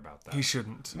even care about that. He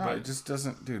shouldn't. No, it just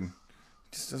doesn't, dude.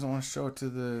 Just doesn't want to show it to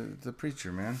the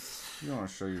preacher, man. You don't want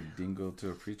to show your dingo to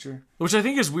a preacher. Which I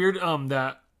think is weird,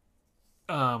 that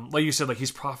like you said, like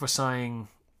he's prophesying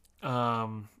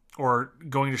or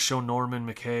going to show Norman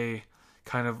McKay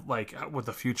kind of like what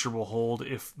the future will hold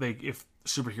if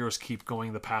superheroes keep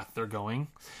going the path they're going.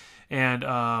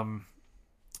 And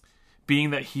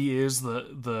being that he is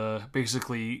the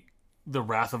basically the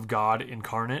wrath of God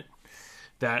incarnate,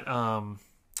 that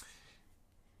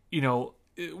you know,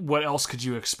 what else could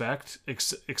you expect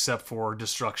except for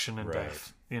destruction and Right.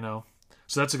 death, you know?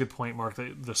 So that's a good point, Mark,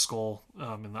 the skull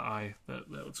in the eye,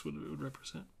 that's what it would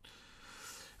represent.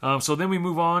 So then we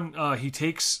move on. He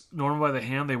takes Norman by the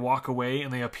hand. They walk away,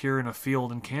 and they appear in a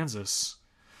field in Kansas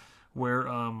where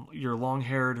your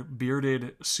long-haired,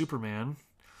 bearded Superman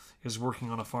is working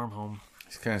on a farm home.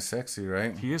 He's kind of sexy,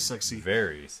 right? He is sexy.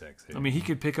 Very sexy. I mean, he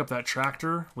could pick up that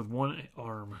tractor with one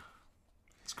arm.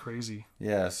 It's crazy.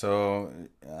 Yeah. So,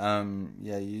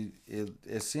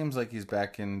 it seems like he's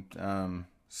back in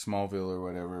Smallville or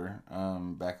whatever,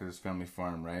 back at his family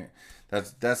farm, right?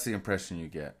 That's the impression you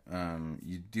get.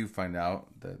 You do find out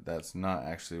that that's not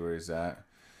actually where he's at.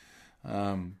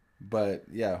 But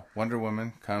yeah, Wonder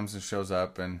Woman comes and shows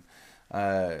up, and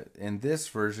In this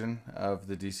version of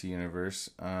the DC universe,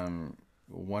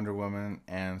 Wonder Woman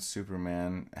and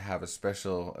Superman have a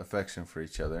special affection for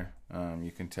each other.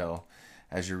 You can tell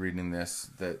as you're reading this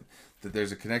that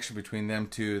there's a connection between them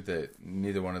two that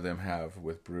neither one of them have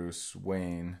with Bruce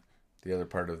Wayne, the other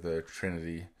part of the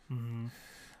Trinity.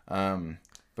 Mm-hmm.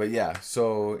 But yeah,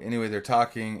 so anyway, they're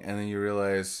talking, and then you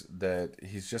realize that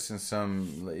he's just in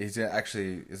he's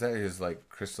actually, is that his like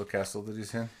crystal castle that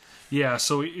he's in? Yeah,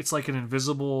 so it's like an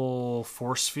invisible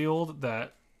force field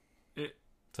that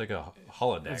it's like a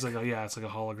holodeck. It's like a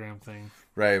hologram thing.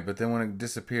 Right, but then when it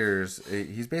disappears,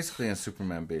 he's basically in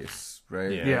Superman base,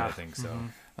 right? Yeah. I think so.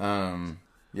 Mm-hmm.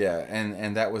 Yeah,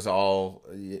 and that was all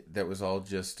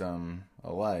just a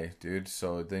lie, dude.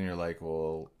 So then you're like,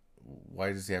 well,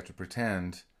 why does he have to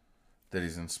pretend that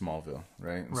he's in Smallville,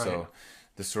 right? So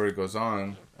the story goes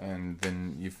on, and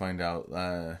then you find out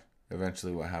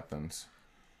eventually what happens.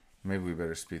 Maybe we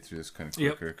better speed through this kind of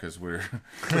quicker because we've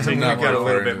got a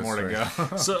little bit more to go.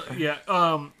 So yeah,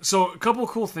 so a couple of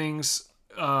cool things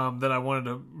that I wanted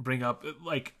to bring up,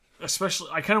 like especially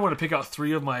I kind of want to pick out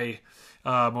 3 of my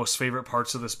most favorite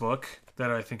parts of this book that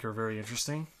I think are very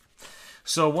interesting.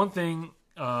 So one thing,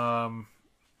 we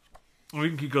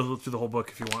can go through the whole book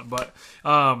if you want, but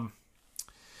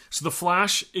so the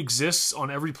Flash exists on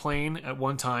every plane at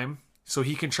one time, so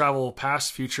he can travel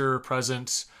past, future,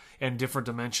 present, and different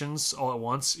dimensions all at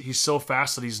once. He's so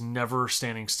fast that he's never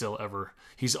standing still ever.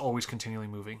 He's always continually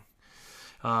moving,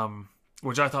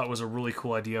 which I thought was a really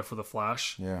cool idea for the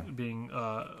Flash. Yeah, being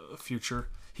future,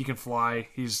 he can fly.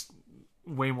 He's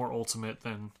way more ultimate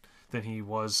than he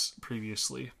was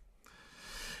previously.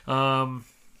 Go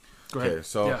ahead. Okay,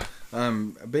 so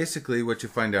basically what you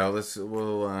find out,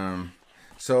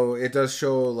 so it does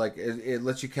show, like, it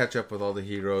lets you catch up with all the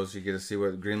heroes. You get to see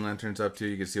what Green Lantern's up to.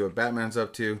 You get to see what Batman's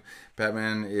up to.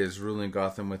 Batman is ruling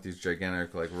Gotham with these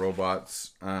gigantic, like,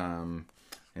 robots, and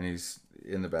he's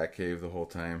in the Batcave the whole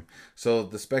time. So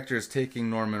the Spectre is taking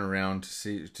Norman around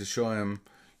to show him,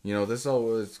 this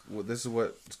is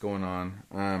what's going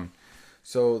on.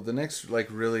 So the next, like,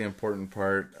 really important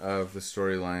part of the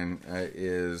storyline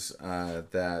is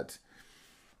that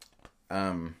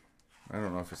I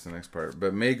don't know if it's the next part,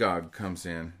 but Magog comes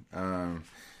in.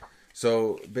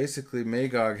 So basically,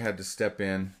 Magog had to step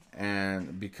in,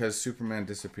 and because Superman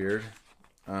disappeared,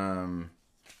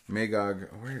 Magog,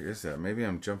 where is that? Maybe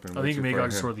I'm jumping. I think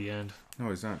Magog's toward the end. No,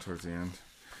 he's not towards the end.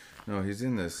 No, he's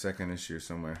in the second issue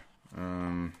somewhere.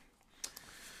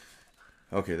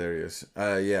 Okay, there he is.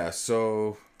 Yeah.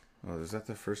 So, is that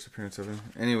the first appearance of him?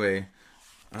 Anyway.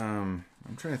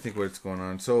 I'm trying to think what's going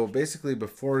on. So basically,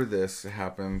 before this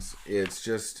happens, it's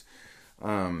just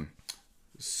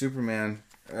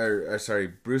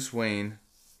Bruce Wayne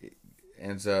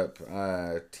ends up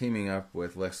teaming up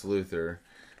with Lex Luthor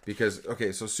because,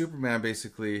 so Superman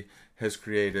basically has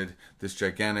created this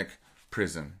gigantic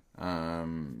prison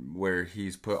where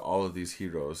he's put all of these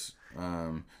heroes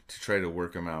to try to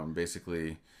work them out and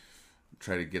basically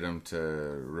try to get him to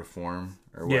reform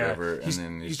or whatever, and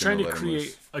then he's trying to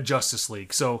create a Justice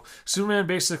League. So Superman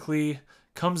basically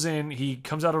comes in, he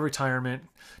comes out of retirement,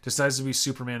 decides to be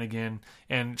Superman again,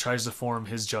 and tries to form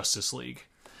his Justice League.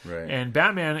 Right. And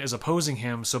Batman is opposing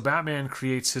him, so Batman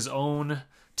creates his own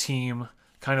team,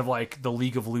 kind of like the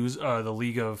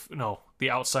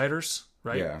Outsiders,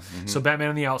 right? Yeah. Mm-hmm. So Batman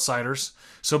and the Outsiders.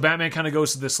 So Batman kind of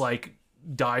goes to this like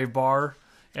dive bar,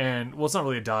 and it's not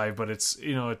really a dive, but it's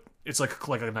it's like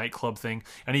a nightclub thing,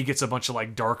 and he gets a bunch of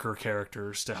like darker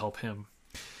characters to help him.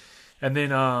 And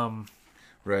then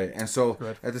right, and so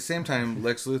at the same time,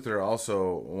 Lex Luthor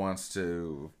also wants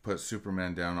to put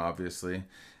Superman down, obviously,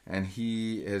 and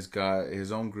he has got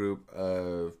his own group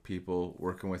of people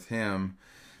working with him,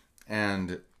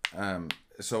 and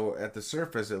so at the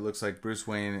surface, it looks like Bruce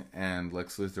Wayne and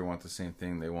Lex Luthor want the same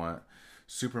thing. They want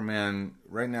Superman.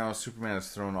 Right now, Superman has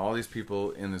thrown all these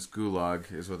people in this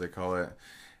gulag, is what they call it.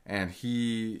 And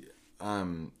he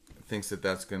thinks that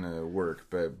that's going to work.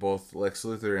 But both Lex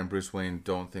Luthor and Bruce Wayne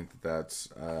don't think that that's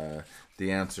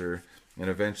the answer. And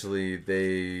eventually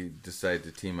they decide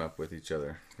to team up with each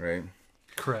other, right?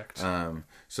 Correct.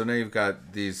 So now you've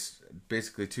got these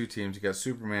basically 2 teams. You got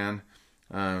Superman,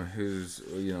 who's,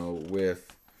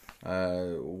 with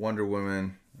Wonder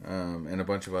Woman and a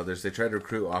bunch of others. They try to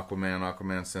recruit Aquaman.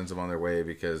 Aquaman sends them on their way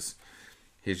because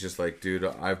he's just like, dude,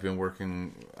 I've been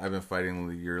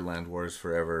fighting your land wars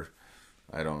forever.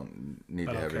 I don't need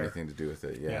to have anything to do with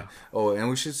it. Yeah. Oh, and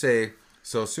we should say,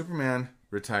 so Superman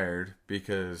retired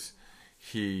because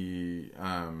he,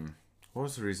 what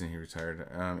was the reason he retired?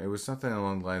 It was something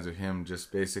along the lines of him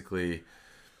just basically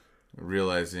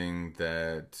realizing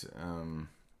that,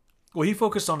 Well, he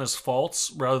focused on his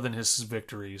faults rather than his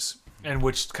victories, and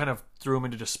which kind of threw him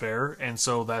into despair, and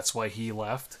so that's why he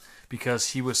left,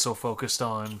 because he was so focused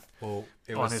on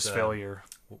his failure.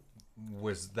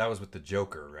 That was with the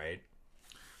Joker, right?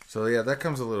 So yeah, that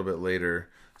comes a little bit later.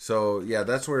 So yeah,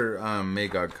 that's where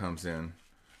Magog comes in,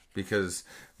 because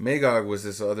Magog was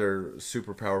this other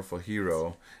super powerful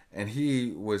hero, and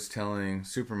he was telling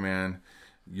Superman,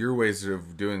 "Your ways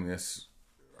of doing this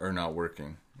are not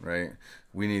working. Right?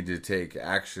 We need to take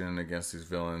action against these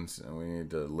villains, and we need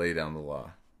to lay down the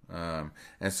law."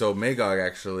 And so Magog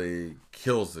actually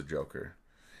kills the Joker,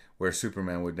 where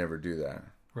Superman would never do that.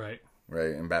 Right.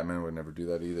 Right, and Batman would never do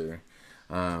that either.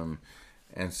 And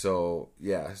so,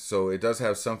 yeah, so it does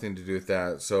have something to do with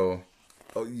that. So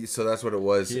that's what it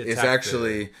was. It's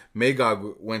actually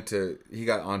Magog he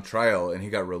got on trial and he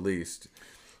got released.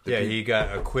 He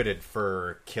got acquitted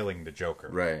for killing the Joker.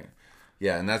 Right.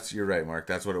 Yeah, and you're right, Mark.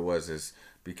 That's what it was. Is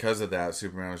because of that,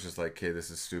 Superman was just like, "Okay, this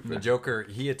is stupid." The Joker,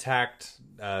 he attacked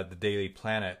the Daily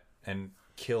Planet and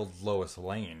killed Lois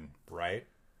Lane, right?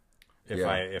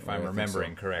 If I'm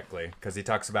remembering correctly, because he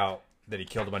talks about that he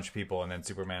killed a bunch of people, and then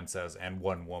Superman says, "and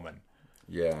one woman."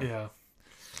 Yeah. Yeah.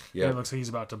 Yeah. It looks like he's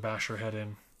about to bash her head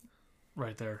in,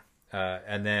 right there.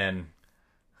 And then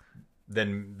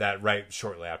that right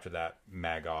shortly after that,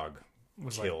 Magog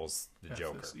kills the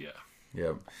Joker. Yeah.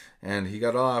 Yep. And he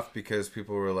got off because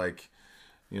people were like,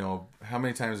 how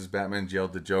many times has Batman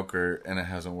jailed the Joker and it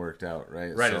hasn't worked out,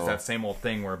 right? Right, it's that same old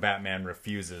thing where Batman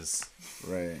refuses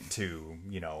to,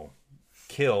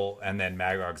 kill, and then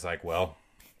Magog's like, "Well,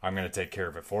 I'm going to take care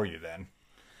of it for you then."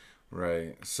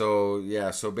 Right. So,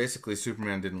 yeah, so basically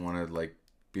Superman didn't want to,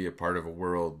 be a part of a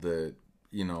world that,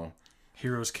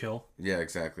 Heroes kill. Yeah,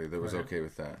 exactly. That was okay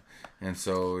with that. And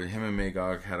so him and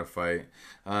Magog had a fight.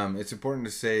 It's important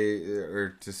to say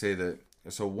that,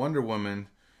 so Wonder Woman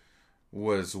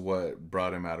was what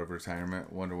brought him out of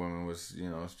retirement. Wonder Woman was,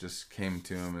 just came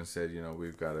to him and said,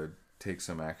 "We've got to take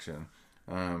some action."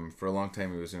 For a long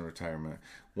time he was in retirement.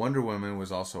 Wonder Woman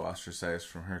was also ostracized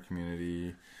from her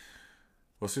community.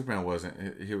 Well, Superman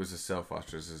wasn't. He was a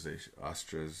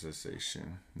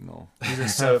self-ostracization. No. He's a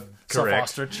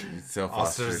self-ostrich.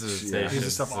 Self-ostrich. Yeah. He's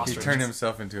a self-ostrich. He turned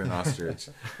himself into an ostrich.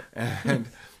 And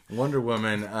Wonder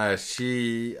Woman,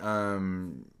 she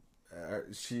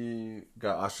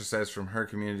got ostracized from her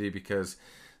community because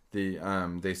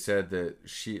they said that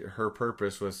her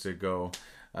purpose was to go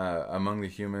among the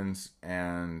humans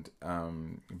and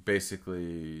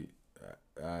basically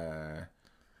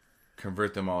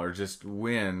convert them all, or just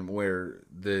win, where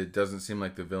it doesn't seem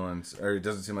like the villains, or it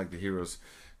doesn't seem like the heroes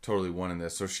totally won in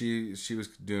this. So she was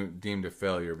deemed a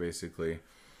failure, basically.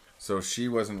 So she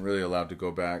wasn't really allowed to go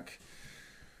back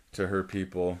to her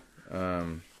people.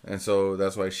 And so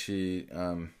that's why she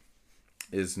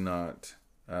is not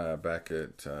back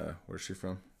at, where's she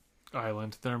from?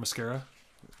 Island. Themyscira.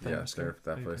 Yeah,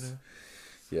 that place.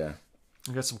 Yeah.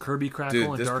 We got some Kirby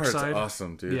Crackle and Darkseid. This part's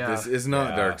awesome, dude. Yeah. This is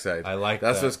not Darkseid. I like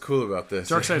That's that. what's cool about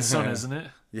this. Darkseid's son, isn't it?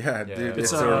 Yeah, dude.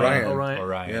 It's Orion.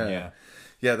 Orion. Yeah.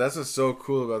 Yeah, that's what's so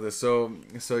cool about this. So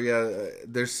yeah,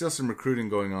 there's still some recruiting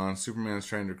going on. Superman's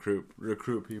trying to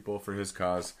recruit people for his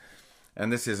cause.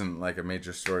 And this isn't like a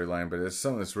major storyline, but it's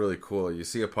something that's really cool. You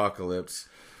see Apocalypse,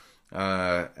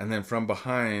 and then from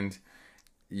behind,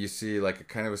 you see like a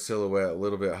kind of a silhouette, a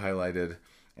little bit highlighted,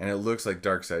 and it looks like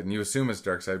Darkseid. And you assume it's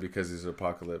Darkseid because he's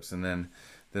Apocalypse, and then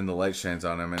the light shines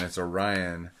on him, and it's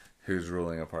Orion who's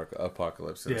ruling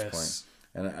Apocalypse at this point.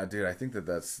 And dude, I think that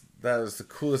is the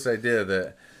coolest idea,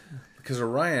 that because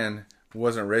Orion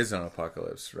wasn't raised on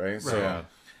Apocalypse, right? So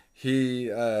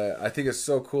he, I think it's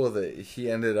so cool that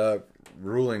he ended up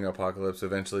ruling Apocalypse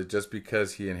eventually, just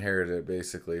because he inherited it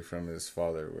basically from his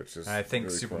father, which is. And I think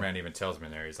really Superman even tells him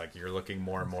in there, he's like, "You're looking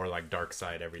more and more like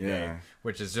Darkseid every day,"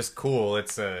 which is just cool.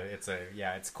 It's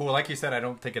cool. Like you said, I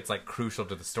don't think it's like crucial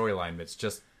to the storyline, but it's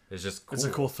just cool. It's a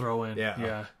cool throw in.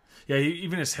 Yeah.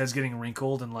 Even his head's getting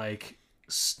wrinkled and like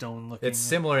stone looking. It's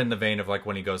similar in the vein of like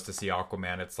when he goes to see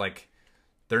Aquaman. It's like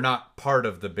they're not part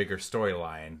of the bigger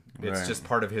storyline. It's just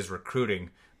part of his recruiting.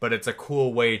 But it's a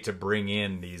cool way to bring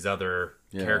in these other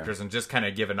characters and just kind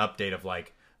of give an update of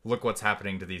like, look what's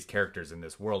happening to these characters in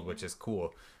this world, which is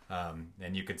cool. And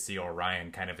you can see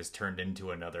Orion kind of is turned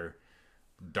into another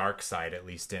Darkseid, at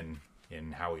least in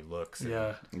how he looks.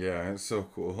 Yeah, it's so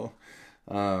cool.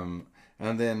 And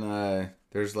then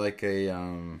there's like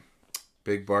a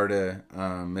Big Barda,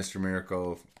 Mr.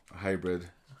 Miracle hybrid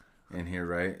in here,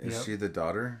 right? Is she the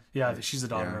daughter? Yeah, she's the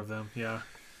daughter of them. Yeah.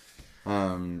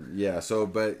 Again,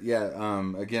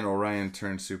 Orion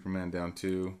turned Superman down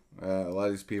too. A lot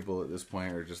of these people at this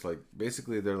point are just like,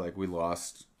 basically they're like, we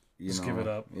lost, Just give it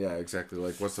up. Yeah, exactly.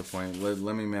 Like, what's the point?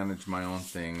 Let me manage my own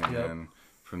thing, and then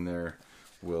from there,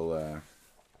 we'll,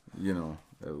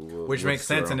 Which makes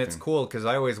sense, and it's cool because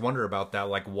I always wonder about that.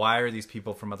 Like, why are these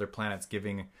people from other planets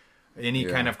giving any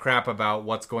kind of crap about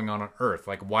what's going on Earth?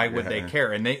 Like, why would they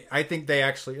care? And I think they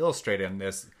actually illustrate in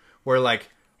this where, like,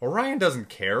 Orion doesn't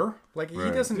care. Like, he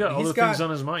doesn't. Yeah, all he's the got, things on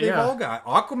his mind. They've Yeah, all got.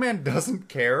 Aquaman doesn't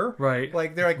care. Right.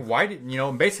 Like, they're like, why did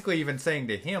and basically even saying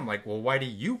to him, like, well, why do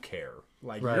you care?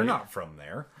 Like, you're not from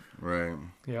there. Right.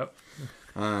 Yep.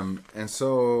 And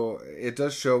so it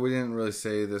does show. We didn't really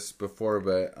say this before,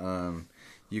 but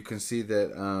you can see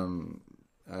that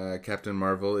Captain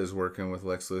Marvel is working with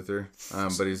Lex Luthor,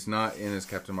 but he's not in his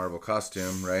Captain Marvel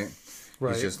costume, right?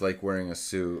 Right. He's just like wearing a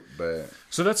suit, but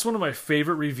So that's one of my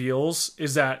favorite reveals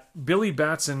is that Billy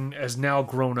Batson has now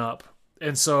grown up.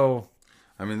 And so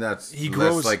I mean that's He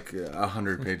grows- like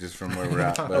 100 pages from where we're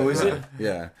at. But, Oh, is it?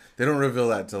 Yeah, they don't reveal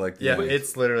that till like the Yeah, end.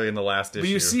 it's literally in the last issue. but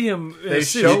you see him in They a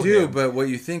suit. show You do, him. but what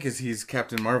you think is he's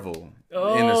Captain Marvel in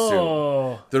a suit.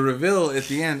 Oh, The reveal at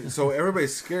the end, so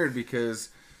everybody's scared because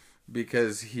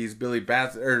he's Billy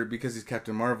Batson or because he's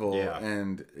Captain Marvel, Yeah.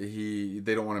 and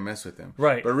they don't want to mess with him,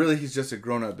 Right. But really, he's just a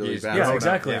grown up Billy He's- Batson. yeah, grown up,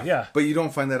 exactly. yeah. Yeah. But you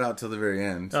don't find that out till the very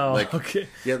end. Oh, like, okay.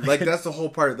 Yeah, like that's the whole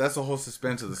part. That's the whole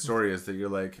suspense of the story is that you're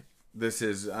like, this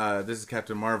is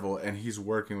Captain Marvel, and he's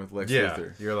working with Lex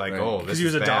Luthor. You're like, right? oh, this Because he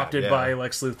was is bad. adopted Yeah. by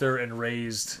Lex Luthor and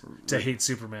raised to hate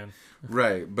Superman.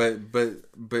 Right, but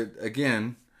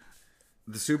again,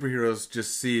 the superheroes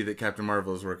just see that Captain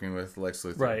Marvel is working with Lex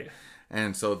Luthor, Right.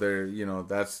 And so they're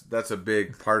that's a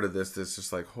big part of this. That's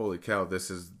just like, holy cow,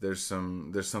 there's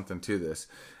something to this,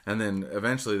 and then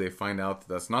eventually they find out that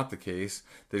that's not the case.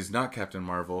 That he's not Captain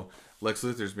Marvel. Lex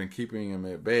Luthor's been keeping him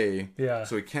at bay, Yeah.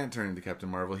 so he can't turn into Captain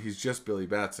Marvel. He's just Billy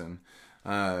Batson,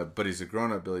 but he's a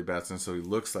grown-up Billy Batson, so he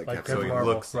looks like Captain Captain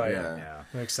Marvel. Marvel, right? Yeah.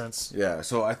 Makes sense. Yeah,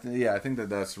 so I think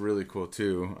that's really cool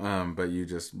too. But you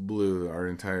just blew our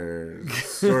entire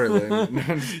storyline. No,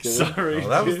 I'm just kidding. Sorry. Well,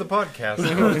 that was the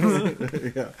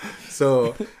podcast. Yeah.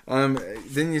 So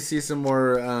then you see some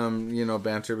more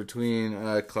banter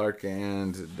between Clark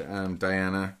and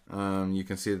Diana. You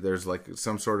can see that there's like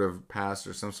some sort of past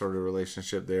or some sort of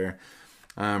relationship there.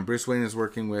 Bruce Wayne is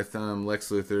working with Lex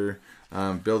Luthor,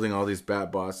 building all these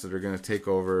bat bots that are going to take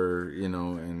over,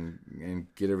 and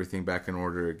get everything back in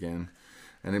order again.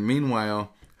 And then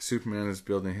meanwhile, Superman is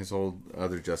building his whole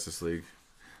other Justice League.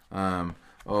 What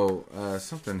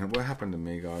happened to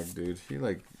Magog, dude?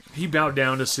 He bowed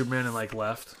down to Superman and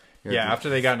left. Yeah, after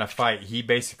they got in a fight, he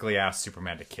basically asked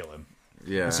Superman to kill him.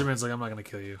 Yeah. And Superman's like, I'm not going to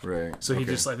kill you. Right. So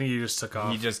Okay. I think he just took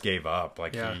off. He just gave up.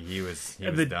 Like Yeah. he was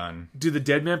And done. Dude, the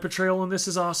Dead Man portrayal in this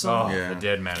is awesome. Oh, Yeah. the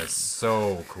dead man is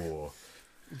so cool.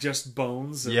 Just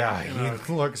bones. And, Yeah, and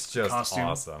he looks just costume.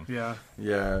 awesome. Yeah.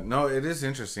 Yeah, no, it is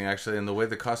interesting actually, and the way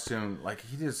the costume,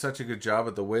 he did such a good job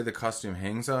at the way the costume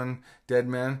hangs on Dead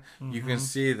Man. You can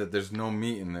see that there's no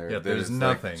meat in there. Yeah, that there's it's,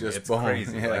 nothing. just It's bone.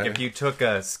 crazy. Yeah. Like if you took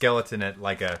a skeleton at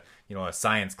a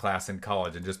science class in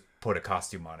college and just put a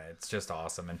costume on it, it's just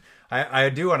awesome. And I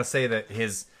do want to say that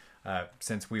his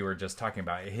since we were just talking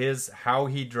about it, how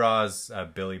he draws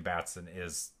Billy Batson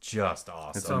is just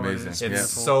awesome. It's amazing. It's Yeah. It's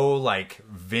so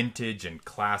vintage and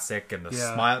classic, and the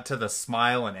Yeah.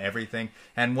 smile and everything.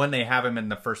 And when they have him in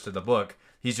the first of the book,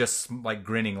 he's just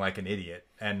grinning like an idiot.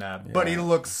 And but he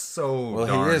looks so Well,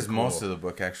 darn he is cool. most of the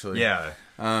book actually. Yeah,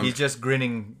 he's just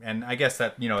grinning, and I guess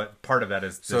that part of that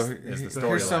is So is the storyline.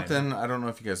 here's something I don't know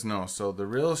if you guys know. So the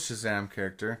real Shazam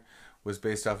character was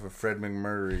based off of Fred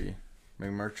McMurtry.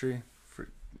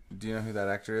 Do you know who that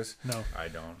actor is? No. I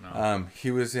don't know. He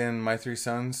was in My Three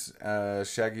Sons,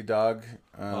 Shaggy Dog,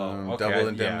 okay. Double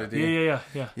Indemnity.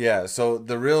 Yeah. Yeah, so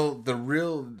the real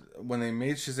when they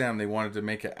made Shazam, they wanted to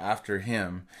make it after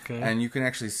him, Okay. and you can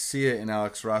actually see it in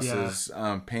Alex Ross's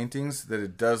paintings that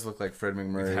it does look like Fred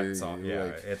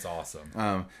McMurray. It's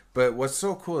awesome. But what's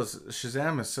so cool is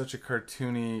Shazam is such a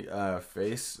cartoony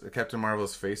face. Captain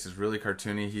Marvel's face is really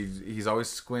cartoony. He's always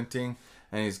squinting,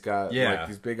 and he's got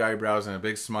these big eyebrows and a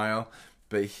big smile.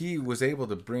 But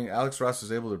Alex Ross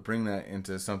was able to bring that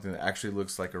into something that actually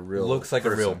looks like a real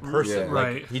person. Yeah.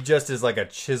 Right. He just is like a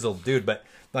chiseled dude, but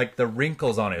the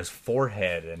wrinkles on his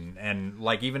forehead and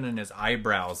even in his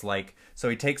eyebrows, so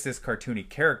he takes this cartoony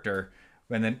character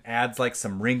and then adds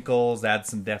some wrinkles, adds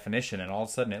some definition, and all of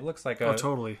a sudden it looks like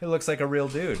totally. It looks like a real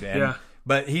dude. And, Yeah.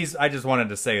 But I just wanted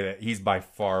to say that he's by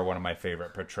far one of my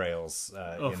favorite portrayals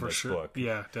in For this sure. book.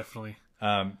 Yeah, definitely.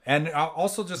 And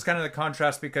also just kind of the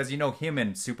contrast because him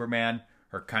and Superman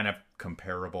are kind of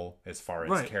comparable as far as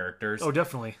Right. characters. Oh,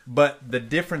 definitely. But the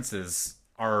differences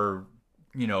are,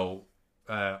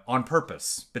 on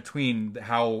purpose between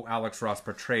how Alex Ross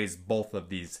portrays both of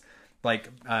these. Like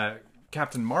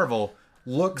Captain Marvel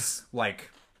looks like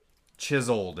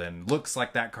chiseled and looks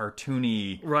like that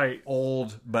cartoony Right.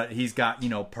 old, but he's got,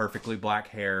 perfectly black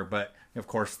hair. But of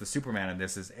course the Superman in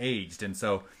this is aged, and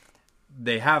so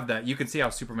they have that. You can see how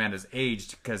Superman is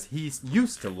aged because he's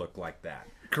used to look like that.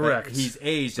 Correct. But he's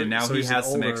aged, and now So he he's has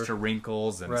some older. extra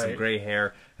wrinkles and some Right. gray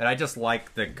hair. And I just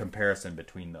like the comparison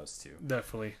between those two.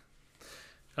 Definitely.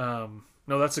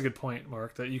 No, that's a good point,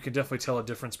 Mark. That you can definitely tell a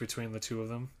difference between the two of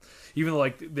them, even though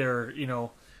like they're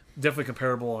definitely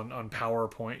comparable on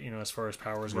PowerPoint. As far as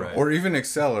powers go. Right. Or even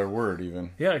Excel or Word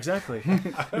even. Yeah, exactly.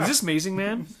 Is this Amazing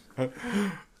Man?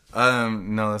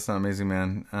 No, that's not Amazing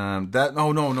Man. No,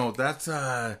 that's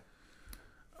dude,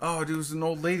 it was an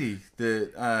old lady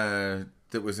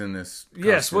that was in this.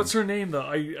 Yes. costume. What's her name though?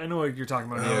 I know what you're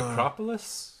talking about. The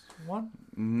Acropolis one?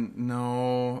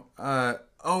 No.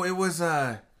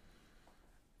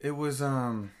 It was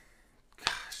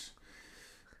gosh.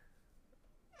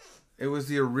 It was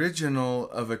the original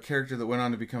of a character that went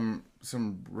on to become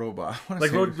some robot. I wanna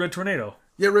Like say- Red Tornado.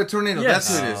 Yeah, Red Tornado. Yes.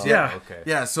 That's who it is. Oh, Yeah. okay.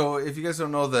 Yeah, so if you guys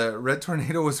don't know, the Red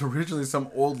Tornado was originally some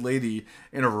old lady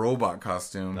in a robot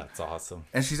costume. That's awesome.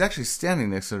 And she's actually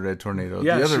standing next to the Red Tornado.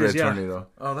 Yeah, the other she Red is, yeah. Tornado.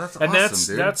 Oh, that's And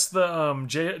awesome, dude. that's the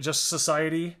Justice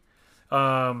Society.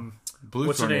 Blue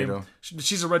What's Tornado. her name?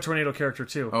 She's a Red Tornado character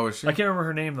too. Oh, is she? I can't remember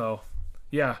her name though.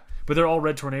 Yeah, but they're all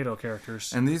Red Tornado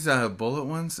characters. And these bullet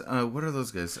ones, what are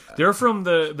those guys? They're from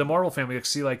the Marvel family.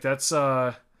 See, like that's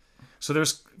so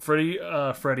there's Freddie,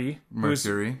 who's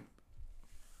Mercury.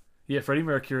 Freddie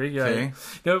Mercury. Yeah. Okay.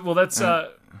 No, well, that's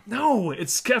no,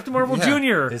 it's Captain Marvel Yeah.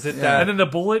 Jr. Is it Yeah. that? And then the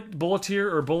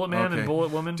Bulleteer or Bullet Man Okay. and Bullet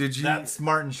Woman. Did you? That's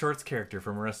Martin Short's character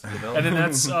from Arrested And Development. then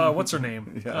that's what's her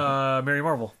name? Mary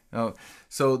Marvel. Oh,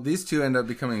 so these two end up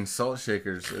becoming salt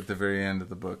shakers at the very end of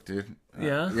the book, dude.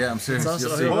 Yeah. Yeah, I'm serious. That's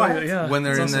You'll awesome. see. What? Yeah, When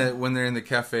they're in that's awesome. when they're in the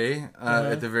cafe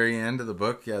at the very end of the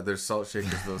book, yeah, there's salt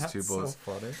shakers. Those two That's so bullets.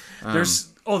 funny.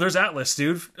 There's Atlas,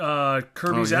 dude.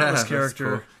 Kirby's Oh, yeah, Atlas that's character.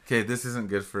 cool. Okay, this isn't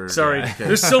good for. Sorry, Okay.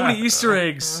 there's so many Easter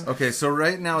eggs. Okay, so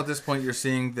right now at this point, you're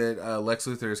seeing that Lex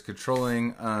Luthor is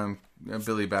controlling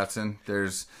Billy Batson.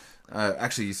 There's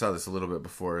actually you saw this a little bit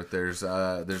before. There's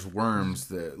worms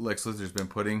that Lex Luthor's been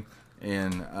putting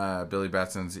in Billy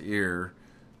Batson's ear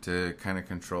to kind of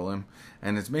control him,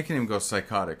 and it's making him go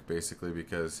psychotic basically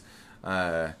because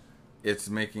it's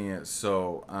making it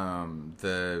so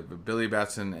the Billy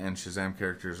Batson and Shazam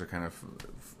characters are kind of,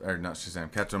 or not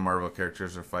Shazam, Captain Marvel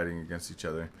characters are fighting against each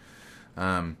other.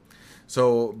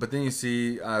 But then you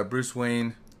see Bruce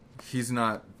Wayne. He's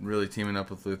not really teaming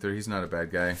up with Luthor. He's not a bad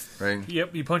guy, right?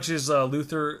 Yep, he punches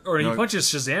Luthor, or he No. punches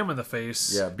Shazam in the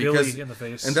face. Yeah, because Billy in the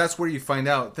face. and that's where you find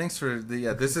out. Thanks for the.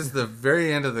 Yeah, this is the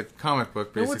very end of the comic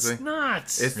book, no, basically. it's not.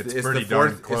 It's pretty the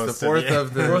darn fourth. close It's the to fourth the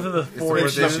of the Fourth of the it's four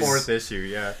It's the issues. fourth issue,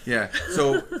 yeah. Yeah.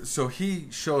 So he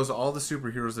shows all the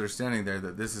superheroes that are standing there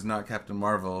that this is not Captain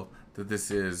Marvel, that this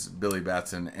is Billy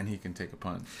Batson, and he can take a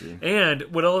punch, dude. And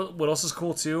what else is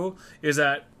cool too is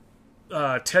that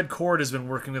Ted Kord has been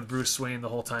working with Bruce Wayne the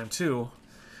whole time too.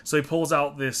 So he pulls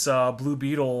out this Blue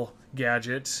Beetle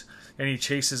gadget and he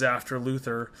chases after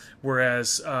Luthor,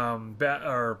 whereas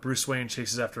Bruce Wayne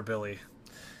chases after Billy.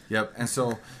 Yep. And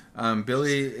so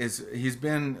he's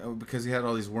been, because he had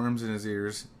all these worms in his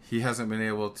ears, he hasn't been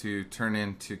able to turn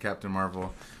into Captain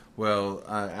Marvel. Well,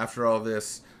 after all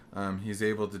this, he's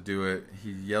able to do it.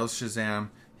 He yells Shazam,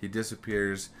 he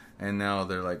disappears, and now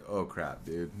they're like, oh crap,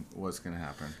 dude, what's going to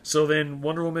happen? So then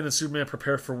Wonder Woman and Superman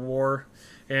prepare for war,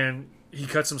 and he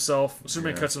cuts himself.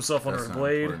 Superman Yeah, cuts himself on that's her not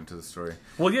blade. important to the story.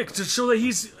 Well, yeah, to show that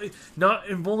he's not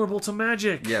invulnerable to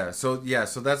magic. Yeah, so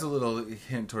that's a little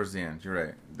hint towards the end. You're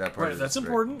right. That part Right, is that's great.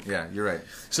 important. Yeah, you're right.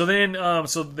 So then,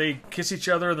 so they kiss each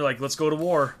other, and they're like, "Let's go to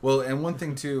war." Well, and one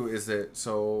thing too is that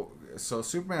so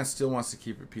Superman still wants to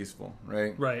keep it peaceful,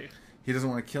 right? Right. He doesn't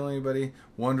want to kill anybody.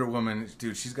 Wonder Woman,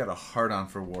 dude, she's got a hard on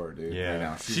for war, dude. Yeah. Right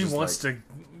now, She wants to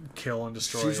kill and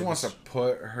destroy. She just wants to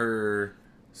put her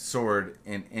sword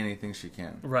in anything she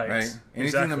can. Right. Anything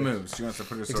Exactly. that moves, she wants to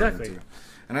put her sword Exactly. into.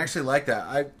 And I actually like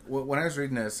that. When I was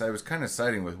reading this, I was kind of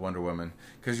siding with Wonder Woman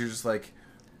because you're just like,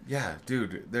 yeah,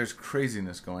 dude, there's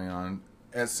craziness going on.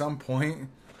 At some point,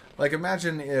 like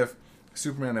imagine if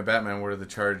Superman and Batman were the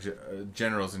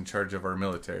generals in charge of our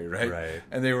military, right? Right.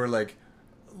 And they were like,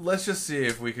 let's just see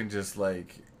if we can just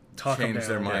like Talk 'em change down.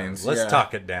 their Yeah, minds. Let's Yeah.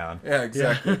 talk it down. Yeah,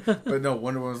 exactly. But no,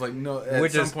 Wonder Woman was like, no. At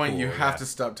Which some is point, cool, you have yeah. to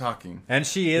stop talking. And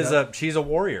she is she's a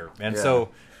warrior, and Yeah. so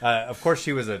of course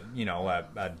she was a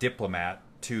diplomat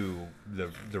to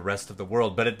the rest of the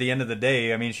world. But at the end of the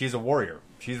day, I mean, she's a warrior.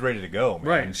 She's ready to go, man.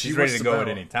 Right. She's She ready wants to to go at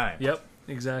battle. any time. Yep.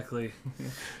 Exactly.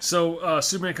 So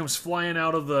Superman comes flying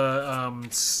out of the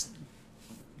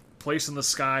place in the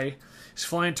sky. He's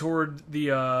flying toward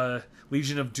the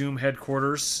Legion of Doom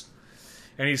headquarters.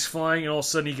 And he's flying, and all of a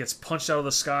sudden he gets punched out of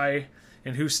the sky.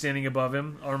 And who's standing above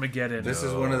him? Armageddon. This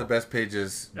is one of the best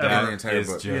pages in Ever. the entire Is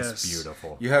book. just Yes.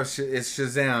 beautiful. You have it's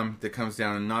Shazam that comes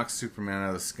down and knocks Superman out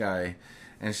of the sky,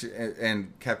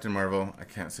 and Captain Marvel. I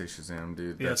can't say Shazam,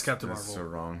 dude. Yeah, it's Captain that's Marvel. so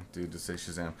wrong, dude, to say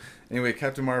Shazam. Anyway,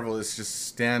 Captain Marvel is just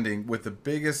standing with the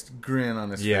biggest grin on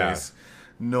his face,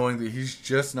 knowing that he's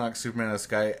just knocked Superman out of the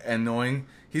sky, and knowing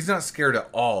he's not scared at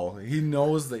all. He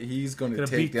knows that he's going to Gonna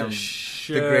take beat the down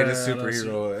shit the greatest out of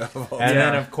superhero of all. And Yeah.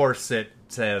 then, of course, it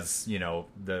says,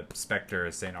 the Spectre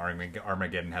is saying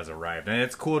Armageddon has arrived. And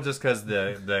it's cool just because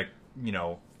the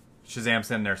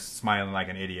Shazam's in there smiling like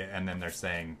an idiot, and then they're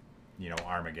saying,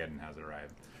 Armageddon has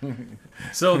arrived.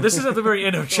 So this is at the very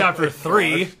end of chapter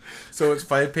 3. So it's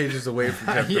 5 pages away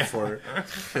from chapter Yeah. 4.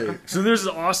 Okay. So there's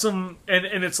an awesome, and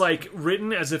it's like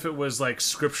written as if it was like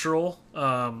scriptural,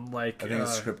 like I think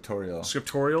it's scriptorial.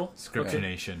 scriptorial.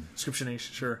 Scriptination.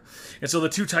 Scriptionation, sure. And so the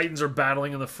two titans are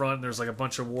battling in the front. And there's like a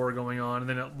bunch of war going on, and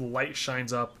then the light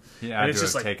shines up. Yeah, and it's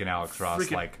just like taken Alex Ross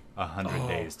freaking- like 100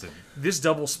 days to. this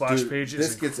double splash Dude, page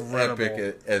this is gets incredible.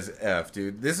 epic as F,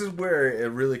 dude. This is where it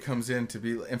really comes in to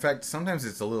be. In fact, sometimes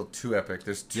it's a little too epic.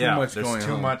 There's too much there's going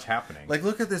too on. much happening. Like,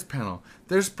 look at this panel.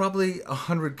 There's probably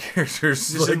 100 characters.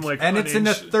 This is in, like, and it's in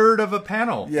a inch. third of a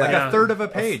panel, Yeah. like Yeah. a third of a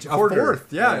page, a quarter.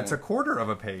 fourth. Yeah, Yeah. it's a quarter of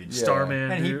a page. Yeah.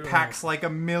 Starman, And he dude. packs like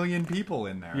 1 million people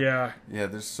in there. Yeah, Yeah,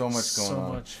 there's so much going So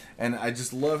on. much. And I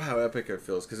just love how epic it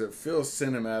feels because it feels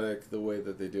cinematic the way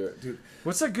that they do it, dude.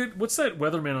 what's that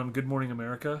weatherman on Good Morning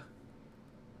America?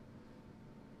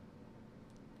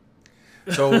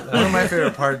 So one of my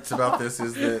favorite parts about this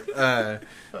is that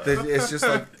it's just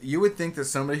like you would think that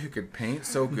somebody who could paint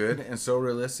so good and so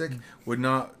realistic would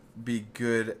not be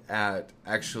good at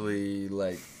actually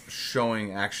like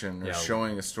showing action or Yeah.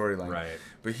 showing a storyline. Right.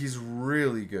 But he's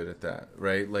really good at that,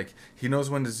 right? Like he knows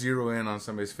when to zero in on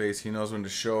somebody's face. He knows when to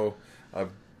show a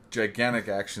gigantic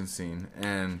action scene.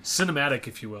 And Cinematic,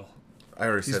 if you will. I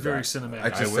already He's said very that. cinematic. I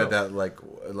just I said will.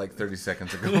 that like 30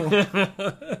 seconds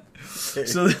ago.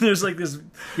 So then there's like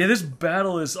this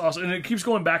battle is awesome, and it keeps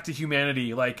going back to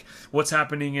humanity, like what's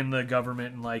happening in the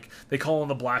government, and like they call on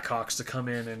the Blackhawks to come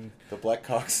in, and The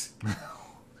Blackhawks.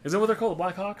 is that what they're called, the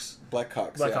Blackhawks?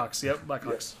 Blackhawks. Blackhawks, yep,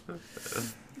 Blackhawks.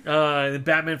 Then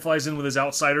Batman flies in with his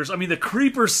outsiders. I mean, the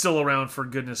Creeper's still around, for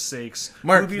goodness sakes.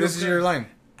 Mark, Movie this is of- your line.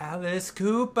 Alice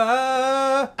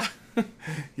Cooper.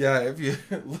 Yeah, if you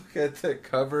look at the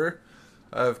cover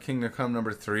of Kingdom Come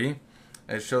 #3,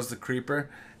 it shows the Creeper,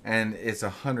 and it's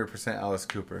 100% Alice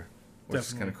Cooper, which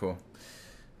is kind of cool.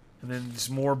 And then there's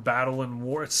more battle and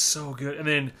war. It's so good. And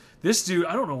then this dude,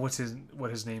 I don't know what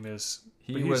his name is.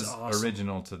 He but he's was awesome.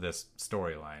 original to this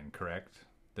storyline, correct?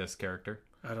 This character.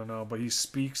 I don't know, but he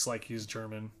speaks like he's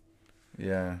German.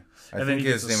 Yeah, I And then think he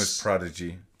his gets a name is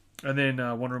Prodigy. And then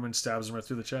Wonder Woman stabs him right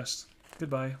through the chest.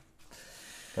 Goodbye.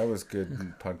 That was good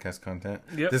podcast content.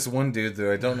 Yep. This one dude,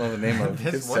 though, I don't know the name of.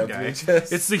 This gets one stabbed in guy. the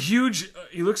chest. It's the huge.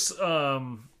 He looks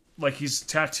like he's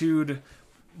tattooed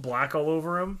black all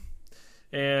over him,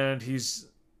 and he's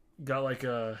got like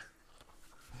a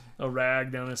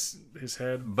rag down his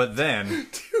head. But then,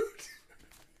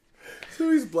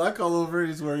 So he's black all over.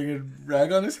 He's wearing a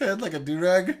rag on his head, like a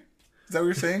do-rag. Is that what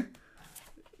you're saying?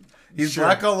 He's Sure.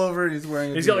 black all over. He's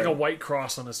wearing. He's got like a do-rag. white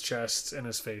cross on his chest and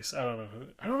his face. I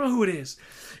don't know who it is.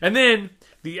 And then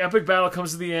the epic battle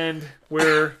comes to the end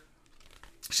where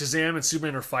Shazam and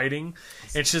Superman are fighting,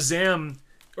 and Shazam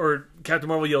or Captain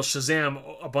Marvel yells Shazam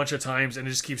a bunch of times, and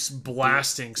it just keeps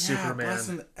blasting Superman.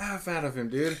 blasting the F out of him,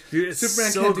 dude. Dude, it's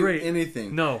Superman so can't great. do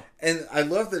anything. No. And I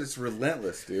love that it's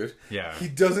relentless, dude. Yeah. He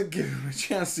doesn't give him a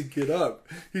chance to get up.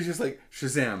 He's just like,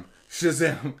 Shazam,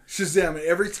 Shazam, Shazam. And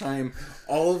every time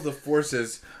all of the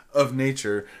forces of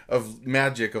nature, of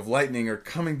magic, of lightning are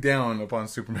coming down upon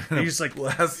Superman. He just like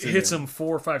blasting hits him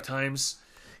 4 or 5 times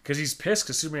because he's pissed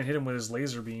because Superman hit him with his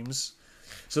laser beams.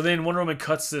 So then Wonder Woman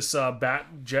cuts this bat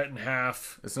jet in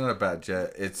half. It's not a bad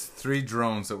jet. It's 3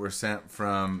 drones that were sent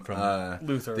from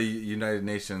Luther. the United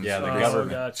Nations. Yeah, the Oh,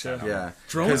 government. gotcha. Yeah.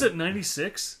 Drones 'Cause- at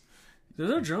 96? Were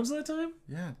there drones at that time?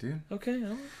 Yeah, dude. Okay. I don't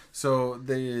know. So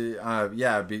they,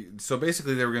 so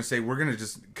basically they were going to say, we're going to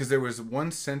just, because there was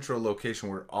one central location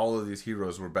where all of these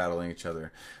heroes were battling each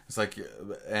other. It's like,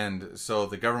 and so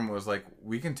the government was like,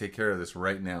 we can take care of this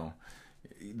right now.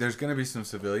 There's going to be some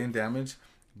civilian damage,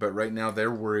 but right now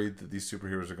they're worried that these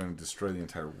superheroes are going to destroy the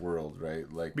entire world,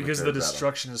 right? Like Because with the their battle.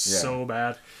 destruction is Yeah. so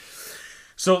bad.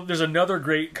 So there's another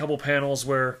great couple panels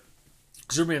where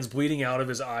Superman's bleeding out of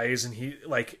his eyes, and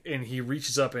he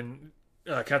reaches up and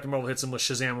Captain Marvel hits him with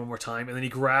Shazam one more time, and then he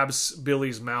grabs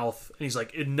Billy's mouth and he's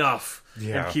like, "Enough!"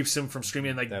 Yeah. and keeps him from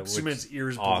screaming. Like Superman's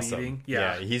ears bleeding.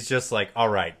 Yeah, he's just like, "All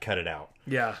right, cut it out."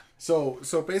 yeah. So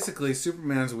basically,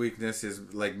 Superman's weakness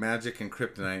is like magic and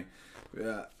kryptonite.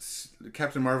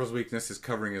 Captain Marvel's weakness is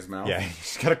covering his mouth. Yeah,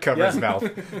 he's got to cover his mouth.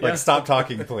 Like, stop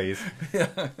talking, please.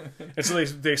 And so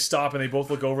they stop and they both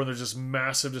look over and there's just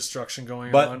massive destruction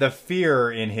going But on. the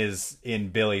fear in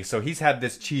Billy, so he's had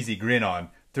this cheesy grin on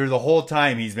through the whole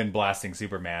time he's been blasting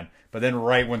Superman. But then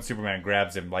right when Superman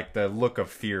grabs him, like the look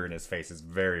of fear in his face is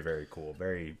very, very cool.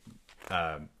 Very,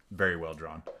 very well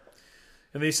drawn.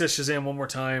 And then he says Shazam one more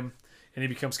time and he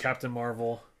becomes Captain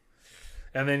Marvel.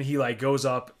 And then he like goes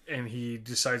up and he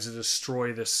decides to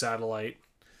destroy this satellite.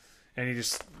 And he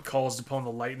just calls upon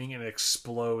the lightning and it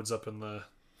explodes up in the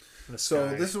sky. So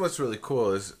this is what's really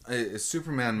cool is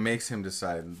Superman makes him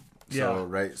decide. So, Yeah.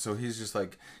 right. So he's just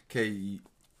like, okay,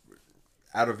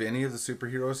 out of any of the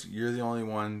superheroes, you're the only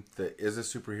one that is a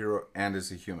superhero and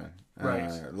is a human, Right.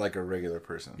 like a regular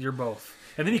person. You're both.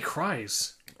 And then he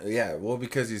cries. Yeah, well,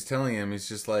 because he's telling him, he's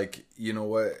just like, you know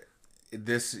what,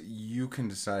 you can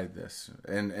decide this,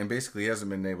 and basically he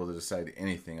hasn't been able to decide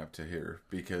anything up to here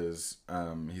because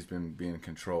he's been being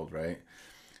controlled, right?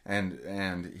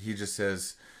 And he just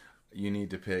says, you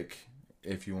need to pick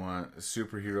if you want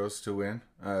superheroes to win,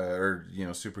 or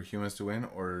superhumans to win,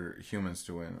 or humans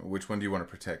to win. Which one do you want to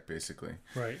protect, basically?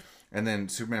 Right. And then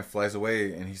Superman flies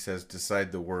away, and he says,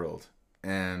 decide the world.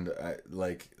 And I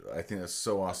think that's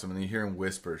so awesome. And you hear him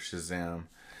whisper, Shazam.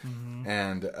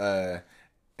 Mm-hmm.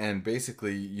 And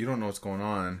basically, you don't know what's going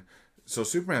on. So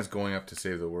Superman's going up to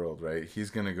save the world, right?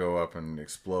 He's going to go up and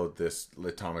explode this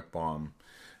atomic bomb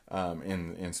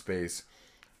in space.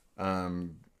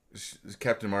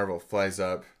 Captain Marvel flies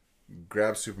up,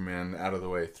 grabs Superman out of the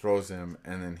way, throws him,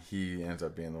 and then he ends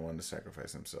up being the one to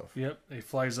sacrifice himself. Yep. He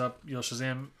flies up.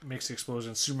 Shazam makes the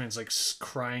explosion. Superman's like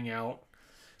crying out,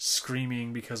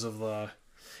 screaming because of the...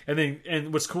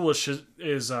 And what's cool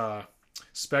is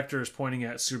Spectre is pointing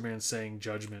at Superman saying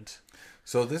judgment.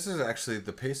 So this is actually,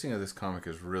 the pacing of this comic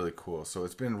is really cool. So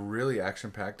it's been really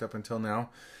action-packed up until now.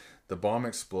 The bomb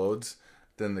explodes,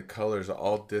 then the colors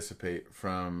all dissipate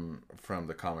from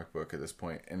the comic book at this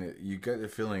point. And you get the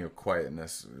feeling of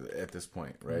quietness at this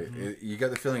point, right? Mm-hmm. You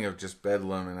got the feeling of just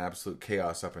bedlam and absolute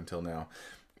chaos up until now.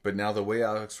 But now the way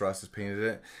Alex Ross has painted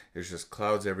it, there's just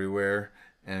clouds everywhere.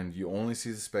 And you only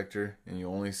see the Spectre, and you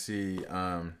only see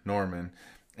Norman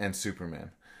and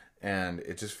Superman. And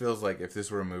it just feels like if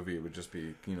this were a movie, it would just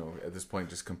be, at this point,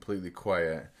 just completely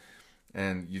quiet.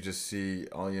 And you just see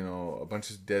all, a bunch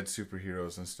of dead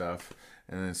superheroes and stuff.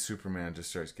 And then Superman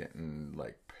just starts getting,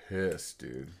 like, pissed,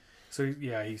 dude. So,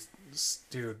 yeah,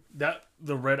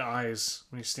 the red eyes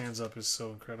when he stands up is so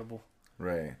incredible.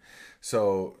 Right.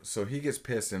 So he gets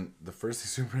pissed, and the first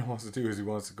thing Superman wants to do is he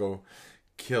wants to go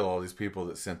kill all these people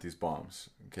that sent these bombs.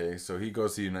 Okay, so he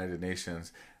goes to the United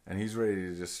Nations and he's ready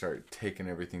to just start taking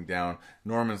everything down.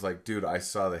 Norman's like, dude, I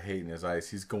saw the hate in his eyes.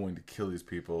 He's going to kill these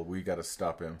people. We got to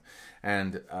stop him.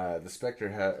 And the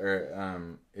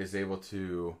Spectre is able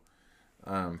to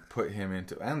put him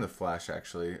into, and the Flash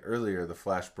actually. Earlier, the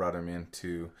Flash brought him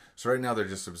into. So right now they're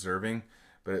just observing,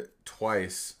 but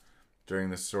twice during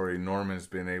the story, Norman's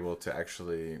been able to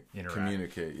actually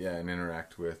communicate, and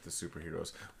interact with the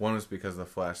superheroes. One was because of the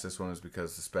Flash. This one was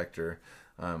because the Spectre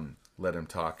let him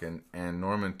talk, and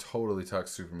Norman totally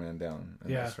talks Superman down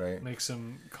in this, right? Makes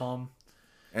him calm.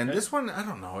 And this one, I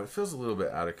don't know, it feels a little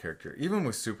bit out of character. Even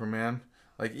with Superman,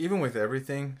 like, even with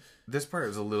everything, this part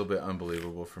was a little bit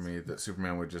unbelievable for me, that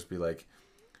Superman would just be like,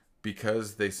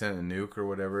 because they sent a nuke or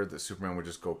whatever, that Superman would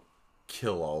just go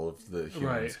kill all of the humans.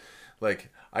 Right.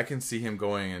 Like, I can see him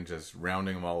going and just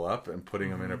rounding them all up and putting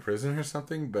them in a prison or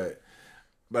something, but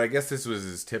I guess this was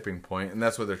his tipping point, and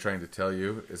that's what they're trying to tell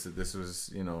you, is that this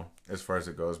was, as far as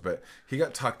it goes. But he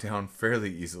got talked down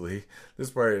fairly easily. This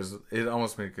part it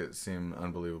almost makes it seem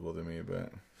unbelievable to me,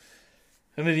 but...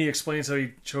 And then he explains how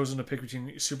he chosen to pick between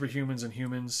superhumans and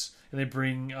humans, and they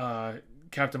bring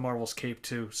Captain Marvel's cape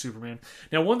to Superman.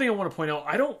 Now, one thing I want to point out,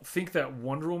 I don't think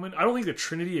the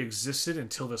Trinity existed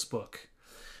until this book.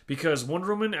 Because Wonder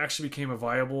Woman actually became a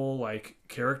viable,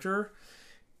 character.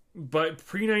 But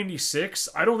pre-96,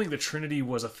 I don't think the Trinity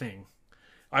was a thing.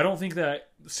 I don't think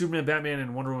that Superman, Batman,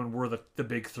 and Wonder Woman were the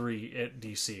big three at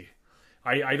DC.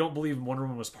 I don't believe Wonder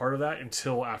Woman was part of that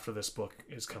until after this book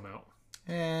has come out.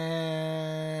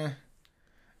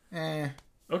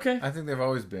 Okay. I think they've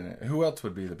always been it. Who else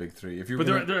would be the big three?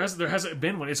 There hasn't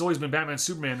been one. It's always been Batman,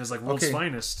 Superman as world's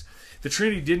finest. The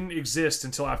Trinity didn't exist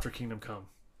until after Kingdom Come.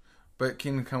 But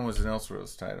Kingdom Come was an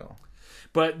Elseworlds title.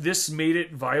 But this made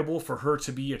it viable for her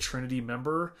to be a Trinity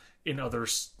member in other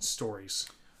stories.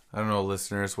 I don't know,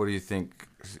 listeners. What do you think?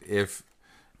 If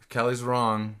Kelly's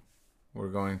wrong, we're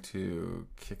going to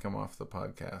kick him off the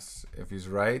podcast. If he's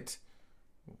right,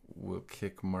 we'll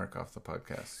kick Mark off the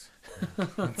podcast.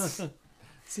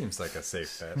 Seems like a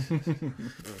safe bet.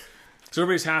 So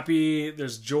everybody's happy.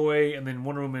 There's joy, and then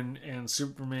Wonder Woman and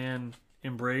Superman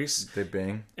embrace. They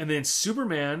bang. And then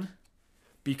Superman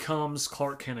becomes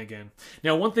Clark Kent again.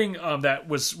 Now, one thing that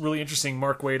was really interesting,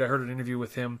 Mark Waid, I heard an interview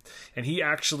with him, and he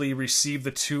actually received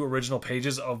the 2 original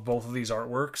pages of both of these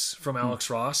artworks from Alex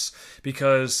Ross,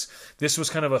 because this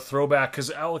was kind of a throwback,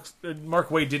 because Mark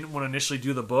Waid didn't want to initially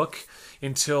do the book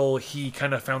until he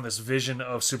kind of found this vision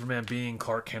of Superman being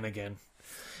Clark Kent again.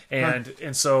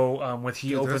 And so when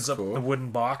he opens up the wooden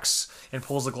box and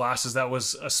pulls the glasses, that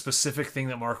was a specific thing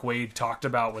that Mark Waid talked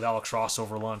about with Alex Ross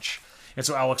over lunch. And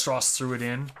so Alex Ross threw it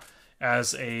in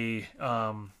as like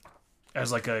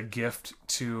a gift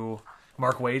to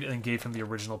Mark Waid, and then gave him the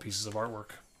original pieces of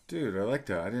artwork. Dude, I like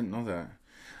that. I didn't know that.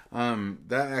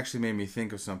 That actually made me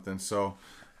think of something. So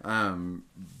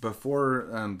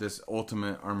before this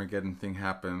ultimate Armageddon thing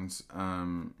happens,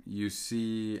 you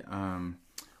see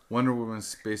Wonder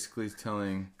Woman's basically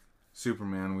telling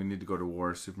Superman, we need to go to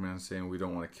war. Superman's saying we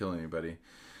don't want to kill anybody.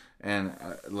 And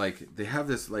like they have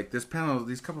this panel,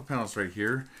 these couple panels right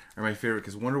here are my favorite,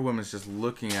 because Wonder Woman's just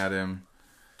looking at him,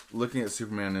 looking at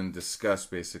Superman in disgust.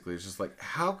 Basically, it's just like,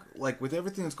 how, like with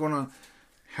everything that's going on,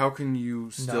 how can you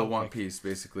still want peace?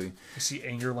 Basically, you see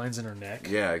anger lines in her neck.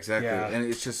 Yeah, exactly. Yeah. And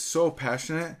it's just so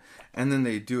passionate. And then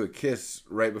they do a kiss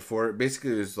right before it.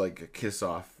 Basically, it was like a kiss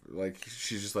off. Like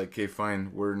she's just like, okay,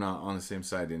 fine, we're not on the same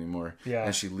side anymore. Yeah.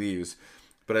 And she leaves.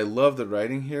 But I love the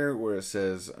writing here where it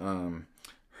says,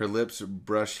 her lips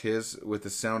brush his with the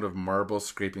sound of marble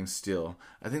scraping steel.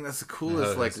 I think that's the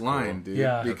coolest line, dude.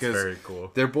 Yeah, because that's very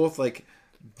cool. They're both like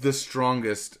the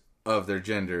strongest of their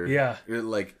gender. Yeah,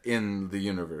 like in the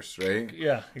universe, right?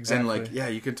 Yeah, exactly. And like, yeah,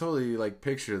 you can totally like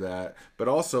picture that. But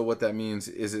also, what that means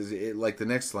is it, like the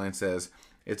next line says,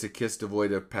 it's a kiss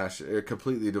devoid of passion, or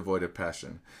completely devoid of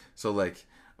passion. So like,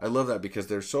 I love that because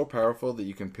they're so powerful that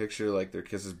you can picture like their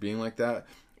kisses being like that.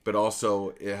 But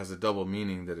also, it has a double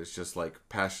meaning that it's just like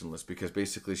passionless, because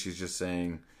basically she's just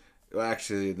saying, well,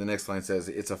 actually, the next line says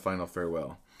it's a final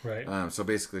farewell. Right. So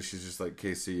basically, she's just like,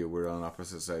 okay, see you, we're on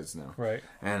opposite sides now. Right.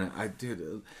 And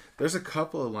there's a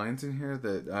couple of lines in here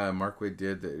that Mark Waid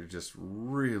did that are just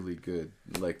really good,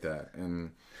 like that.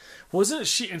 And wasn't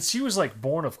she? And she was like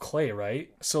born of clay, right?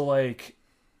 So like,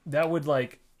 that would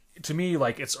like, to me,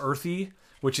 like it's earthy,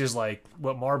 which is like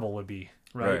what marble would be.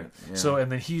 Right. Yeah. So, and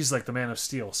then he's like the Man of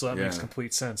Steel. So that makes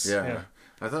complete sense. Yeah.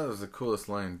 I thought it was the coolest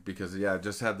line because, it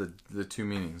just had the 2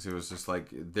 meanings. It was just like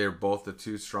they're both the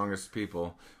 2 strongest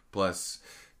people. Plus,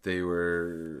 they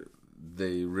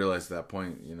realized at that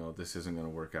point, this isn't going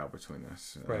to work out between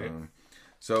us. Right.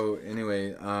 So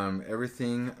anyway,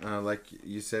 everything, like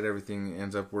you said, everything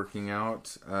ends up working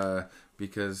out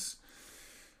because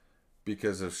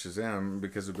of Shazam,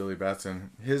 because of Billy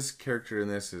Batson. His character in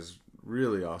this is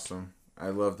really awesome. I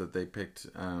love that they picked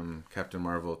Captain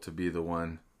Marvel to be the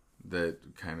one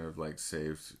that kind of like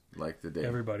saved like the day.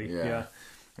 Everybody, yeah.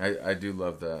 I do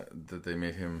love that they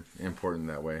made him important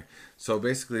that way. So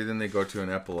basically, then they go to an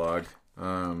epilogue.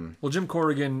 Well, Jim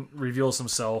Corrigan reveals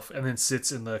himself and then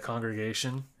sits in the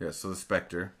congregation. Yeah, so the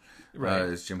Spectre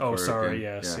is Jim Corrigan. Oh, sorry,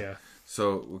 yes, yeah.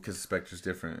 So because the Spectre's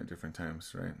different at different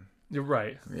times, right? You're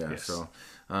right. Yeah. Yes. So,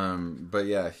 but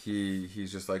yeah,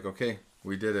 he's just like, okay,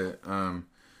 we did it.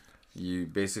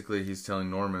 He's telling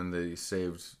Norman that he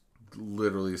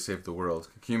literally saved the world.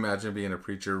 Can you imagine being a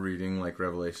preacher reading like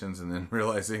Revelations and then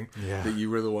realizing that you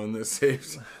were the one that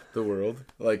saved the world?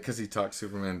 Like, because he talked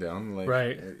Superman down. Like,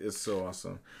 right. It's so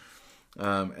awesome.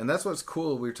 And that's what's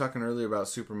cool. We were talking earlier about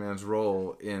Superman's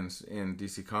role in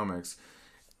DC Comics.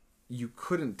 You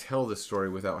couldn't tell this story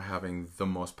without having the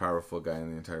most powerful guy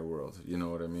in the entire world. You know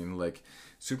what I mean? Like,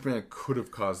 Superman could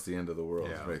have caused the end of the world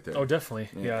right there. Oh, definitely.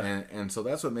 Yeah. And so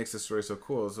that's what makes this story so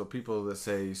cool. So people that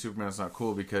say Superman's not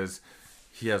cool because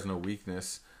he has no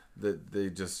weakness, that they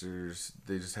just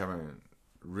haven't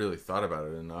really thought about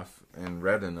it enough and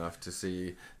read enough to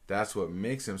see that's what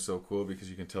makes him so cool, because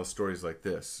you can tell stories like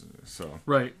this. So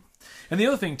right. And the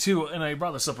other thing too, and I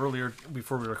brought this up earlier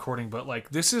before we were recording, but like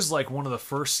this is like one of the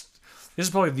first. This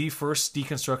is probably the first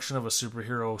deconstruction of a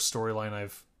superhero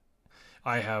storyline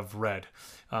I have read,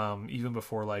 even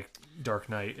before like Dark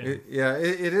Knight. And it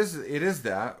is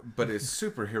that, but it's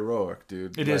super heroic,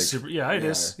 dude. It is super. Yeah, it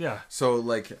is. Yeah. So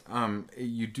like,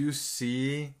 you do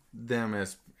see them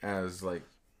as like,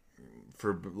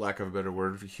 for lack of a better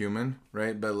word, human,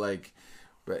 right? But like,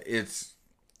 but it's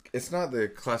not the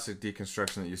classic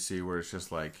deconstruction that you see where it's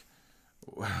just like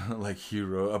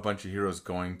a bunch of heroes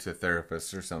going to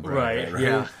therapists or something. Right.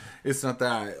 Yeah. It's not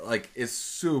that. Like, it's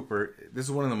super. This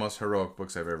is one of the most heroic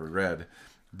books I've ever read,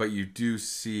 but you do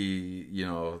see,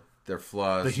 their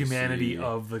flaws, the humanity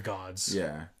of the gods.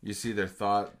 Yeah, you see their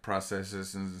thought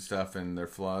processes and stuff, and their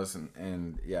flaws,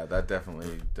 and yeah, that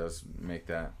definitely does make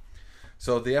that.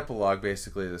 So the epilogue,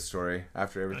 basically, the story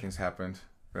after everything's happened,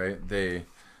 right? They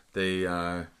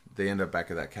end up back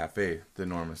at that cafe that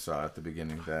Norman saw at the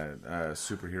beginning, that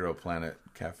superhero planet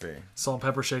cafe. Salt and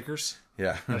pepper shakers.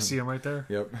 Yeah, I see them right there.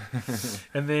 Yep.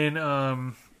 And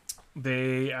then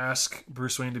they ask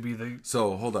Bruce Wayne to be the.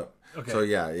 So hold up. Okay. So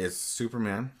yeah, it's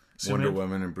Superman, Wonder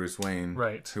Woman, and Bruce Wayne,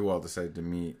 right, who all decided to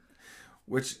meet.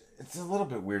 Which it's a little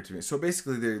bit weird to me. So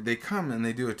basically, they come and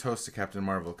they do a toast to Captain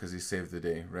Marvel because he saved the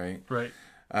day, right? Right.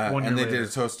 And they did a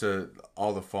toast to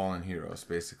all the fallen heroes,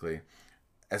 basically.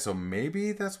 And so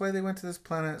maybe that's why they went to this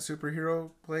planet superhero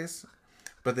place.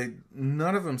 But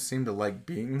none of them seem to like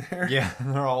being there. Yeah,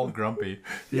 they're all grumpy.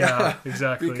 Yeah,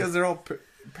 exactly. Because they're all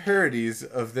parodies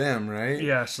of them, right?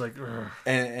 Yeah, it's like... Ugh.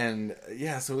 And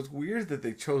yeah, so it's weird that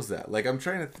they chose that. Like, I'm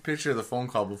trying to picture the phone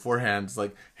call beforehand. It's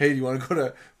like, hey, do you want to go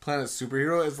to Planet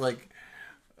Superhero?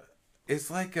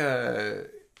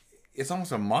 It's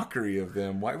almost a mockery of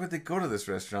them. Why would they go to this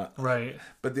restaurant? Right.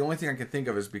 But the only thing I can think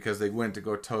of is because they went to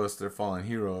go toast their fallen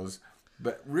heroes.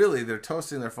 But really, they're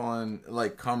toasting their fallen,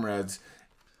 comrades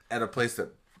at a place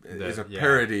that is a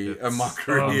parody, a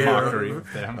mockery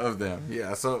of them.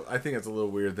 Yeah, so I think it's a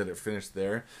little weird that it finished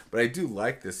there. But I do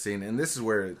like this scene, and this is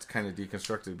where it's kind of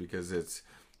deconstructed because it's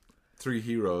three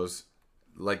heroes,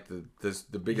 like the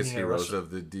biggest heroes of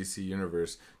the DC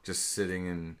universe, just sitting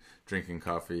and drinking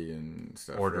coffee and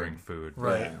stuff, ordering food.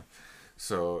 Right. Yeah.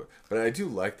 So, but I do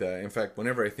like that. In fact,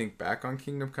 whenever I think back on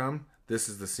Kingdom Come, this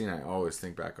is the scene I always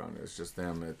think back on. It's just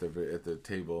them at the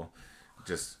table,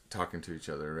 just talking to each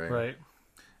other, right? Right.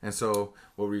 And so,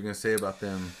 what were you going to say about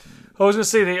them? I was going to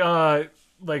say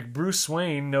they Bruce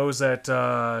Wayne knows that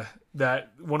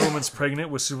that Wonder Woman's pregnant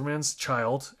with Superman's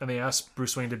child, and they ask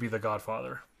Bruce Wayne to be the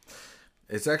Godfather.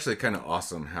 It's actually kind of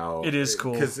awesome how it is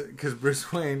cool because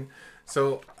Bruce Wayne.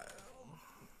 So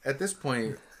at this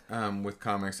point with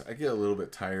comics, I get a little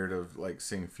bit tired of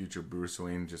seeing future Bruce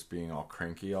Wayne just being all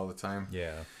cranky all the time.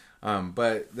 Yeah.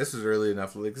 But this was early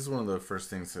enough. This is one of the first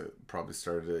things that probably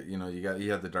started it. You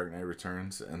had the Dark Knight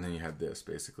Returns, and then you had this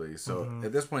basically. So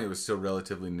at this point, it was still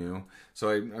relatively new. So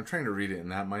I'm trying to read it in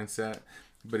that mindset.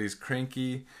 But he's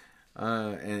cranky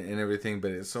and everything.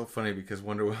 But it's so funny because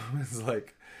Wonder Woman's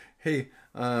like, "Hey,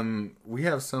 we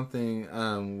have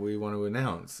something we want to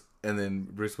announce," and then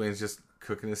Bruce Wayne's just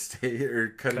cooking a steak or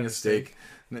cutting a steak,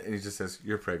 and he just says,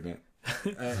 "You're pregnant."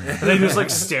 And they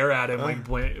just stare at him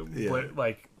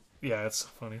yeah, it's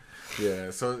funny.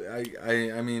 Yeah, so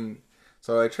I mean,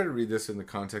 so I try to read this in the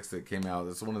context that it came out.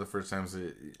 It's one of the first times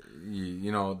that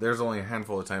there's only a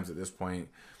handful of times at this point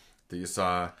that you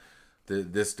saw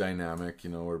this dynamic,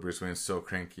 where Bruce Wayne's so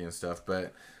cranky and stuff.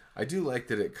 But I do like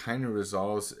that it kind of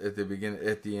resolves at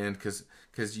the end, because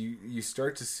you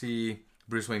start to see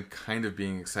Bruce Wayne kind of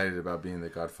being excited about being the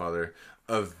godfather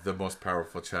of the most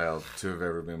powerful child to have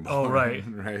ever been born. Oh, right.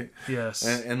 Right? Yes.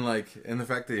 And the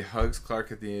fact that he hugs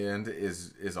Clark at the end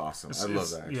is awesome. I love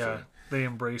that, actually. Yeah, they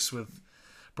embrace with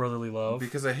brotherly love.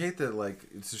 Because I hate that,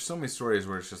 there's so many stories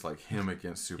where it's just, him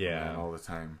against Superman all the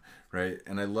time, right?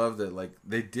 And I love that,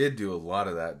 they did do a lot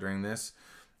of that during this,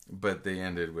 but they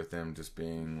ended with them just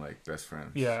being, best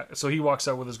friends. Yeah, so he walks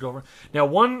out with his girlfriend. Now,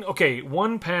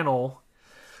 one panel...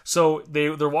 So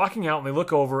they're walking out and they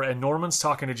look over and Norman's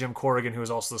talking to Jim Corrigan, who is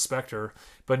also the Spectre.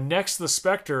 But next to the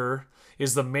Spectre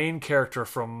is the main character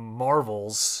from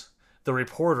Marvel's, the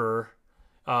reporter.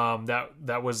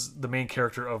 That was the main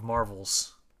character of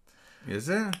Marvel's. Is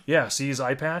it? Yeah. See his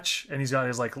eye patch and he's got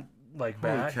his bat. Holy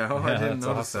cow! I didn't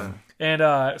notice that.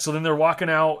 And so then they're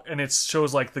walking out and it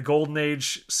shows the Golden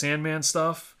Age Sandman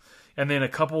stuff. And then a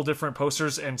couple different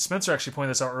posters, and Spencer actually pointed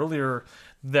this out earlier,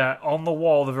 that on the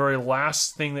wall, the very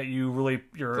last thing that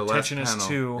your attention is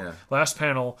to, last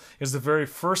panel, is the very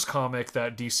first comic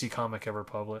that DC Comic ever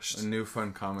published. A New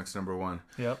Fun Comics #1.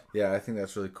 Yep. Yeah, I think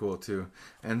that's really cool too.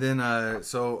 And then,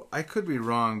 so I could be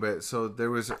wrong, but so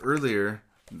there was earlier,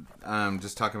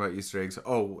 just talking about Easter eggs.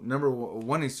 Oh,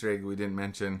 one Easter egg we didn't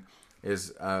mention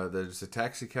is there's a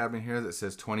taxi cab in here that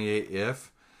says 28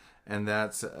 if. And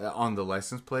that's on the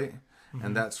license plate. Mm-hmm.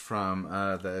 And that's from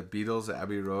the Beatles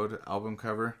Abbey Road album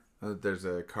cover. There's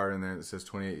a car in there that says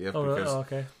 28 if. Oh,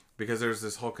 okay. Because there's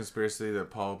this whole conspiracy that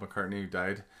Paul McCartney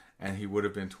died. and he would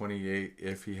have been 28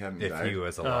 if he hadn't If died. he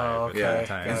was alive Oh, at okay. that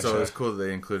time. And so Gotcha. it's cool that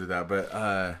they included that. But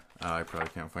I probably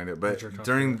can't find it. But Jerk off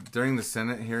during the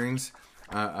Senate hearings,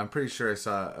 I'm pretty sure I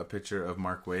saw a picture of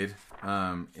Mark Wade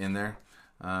in there.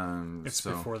 It's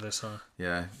so, before this, huh?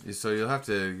 Yeah, so you'll have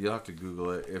to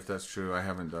Google it if that's true. I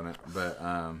haven't done it, but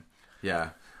yeah,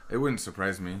 it wouldn't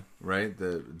surprise me, right?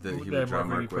 That he would draw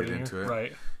Mark Wade into it,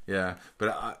 Right. Yeah,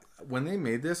 but when they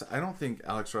made this, I don't think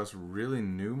Alex Ross really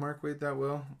knew Mark Wade that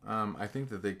well. I think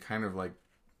that they kind of like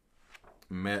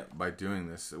met by doing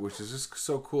this, which is just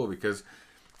so cool because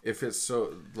it fits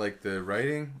so like the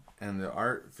writing and the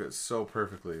art fits so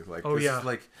perfectly. Like Oh, this yeah. is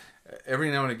like every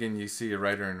now and again you see a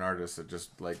writer and an artist that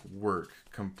just like work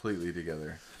completely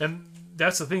together. And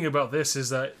that's the thing about this is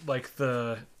that like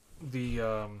the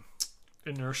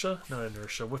inertia, not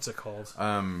inertia. What's it called?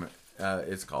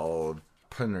 It's called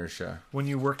Inertia. When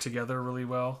you work together really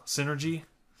well, synergy.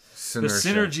 Synertia. The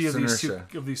synergy of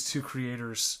Synertia. these two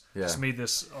creators Yeah. just made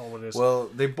this all it is. Well,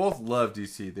 they both love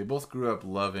DC. They both grew up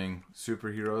loving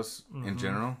superheroes Mm-hmm. in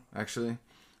general, actually.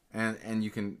 And you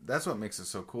can that's what makes it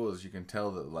so cool is you can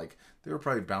tell that like they were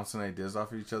probably bouncing ideas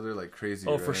off of each other like crazy.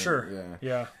 oh, for right? sure. Yeah.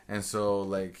 Yeah. And so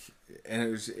like and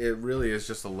it really is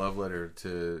just a love letter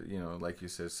to, you know, like you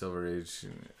said, Silver Age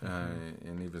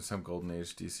and even some Golden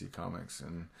Age DC comics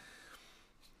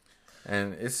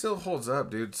and it still holds up,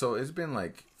 dude. So it's been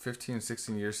like 15,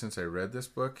 16 years since I read this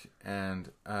book. And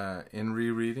in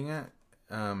rereading it,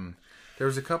 there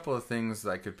was a couple of things that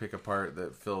I could pick apart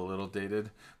that feel a little dated.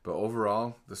 But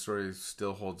overall, the story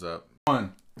still holds up.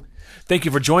 Thank you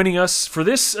for joining us for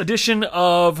this edition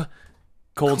of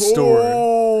Cold Storage.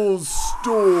 Cold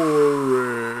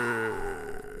Storage.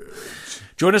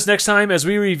 Join us next time as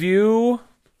we review...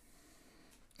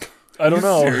 I don't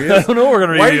know. serious? I don't know what we're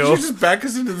going to Why review. did you just back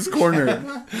us into this corner?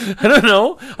 I don't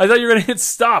know. I thought you were going to hit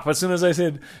stop as soon as I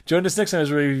said, join us next time as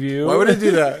we review. Why would I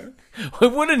do that? Why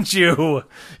wouldn't you?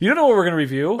 You don't know what we're going to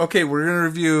review. Okay, we're going to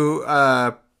review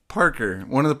Parker,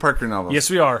 one of the Parker novels. Yes,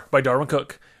 we are. By Darwin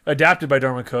Cook. Adapted by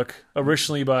Darwin Cook.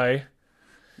 Originally by...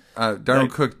 Darwin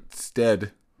Cook's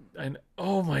dead. And,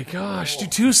 oh my gosh,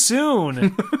 dude, too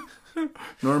soon.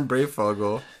 Norm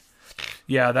Brayfogle.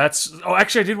 Yeah, that's... Oh,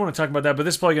 actually, I did want to talk about that, but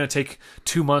this is probably going to take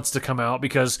 2 months to come out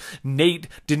because Nate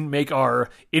didn't make our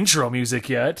intro music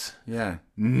yet. Yeah.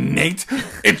 Nate.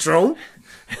 Intro.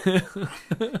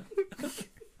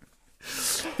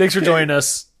 Thanks for joining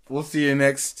us. We'll see you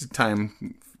next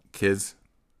time, kids.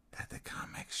 At the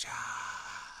comic shop.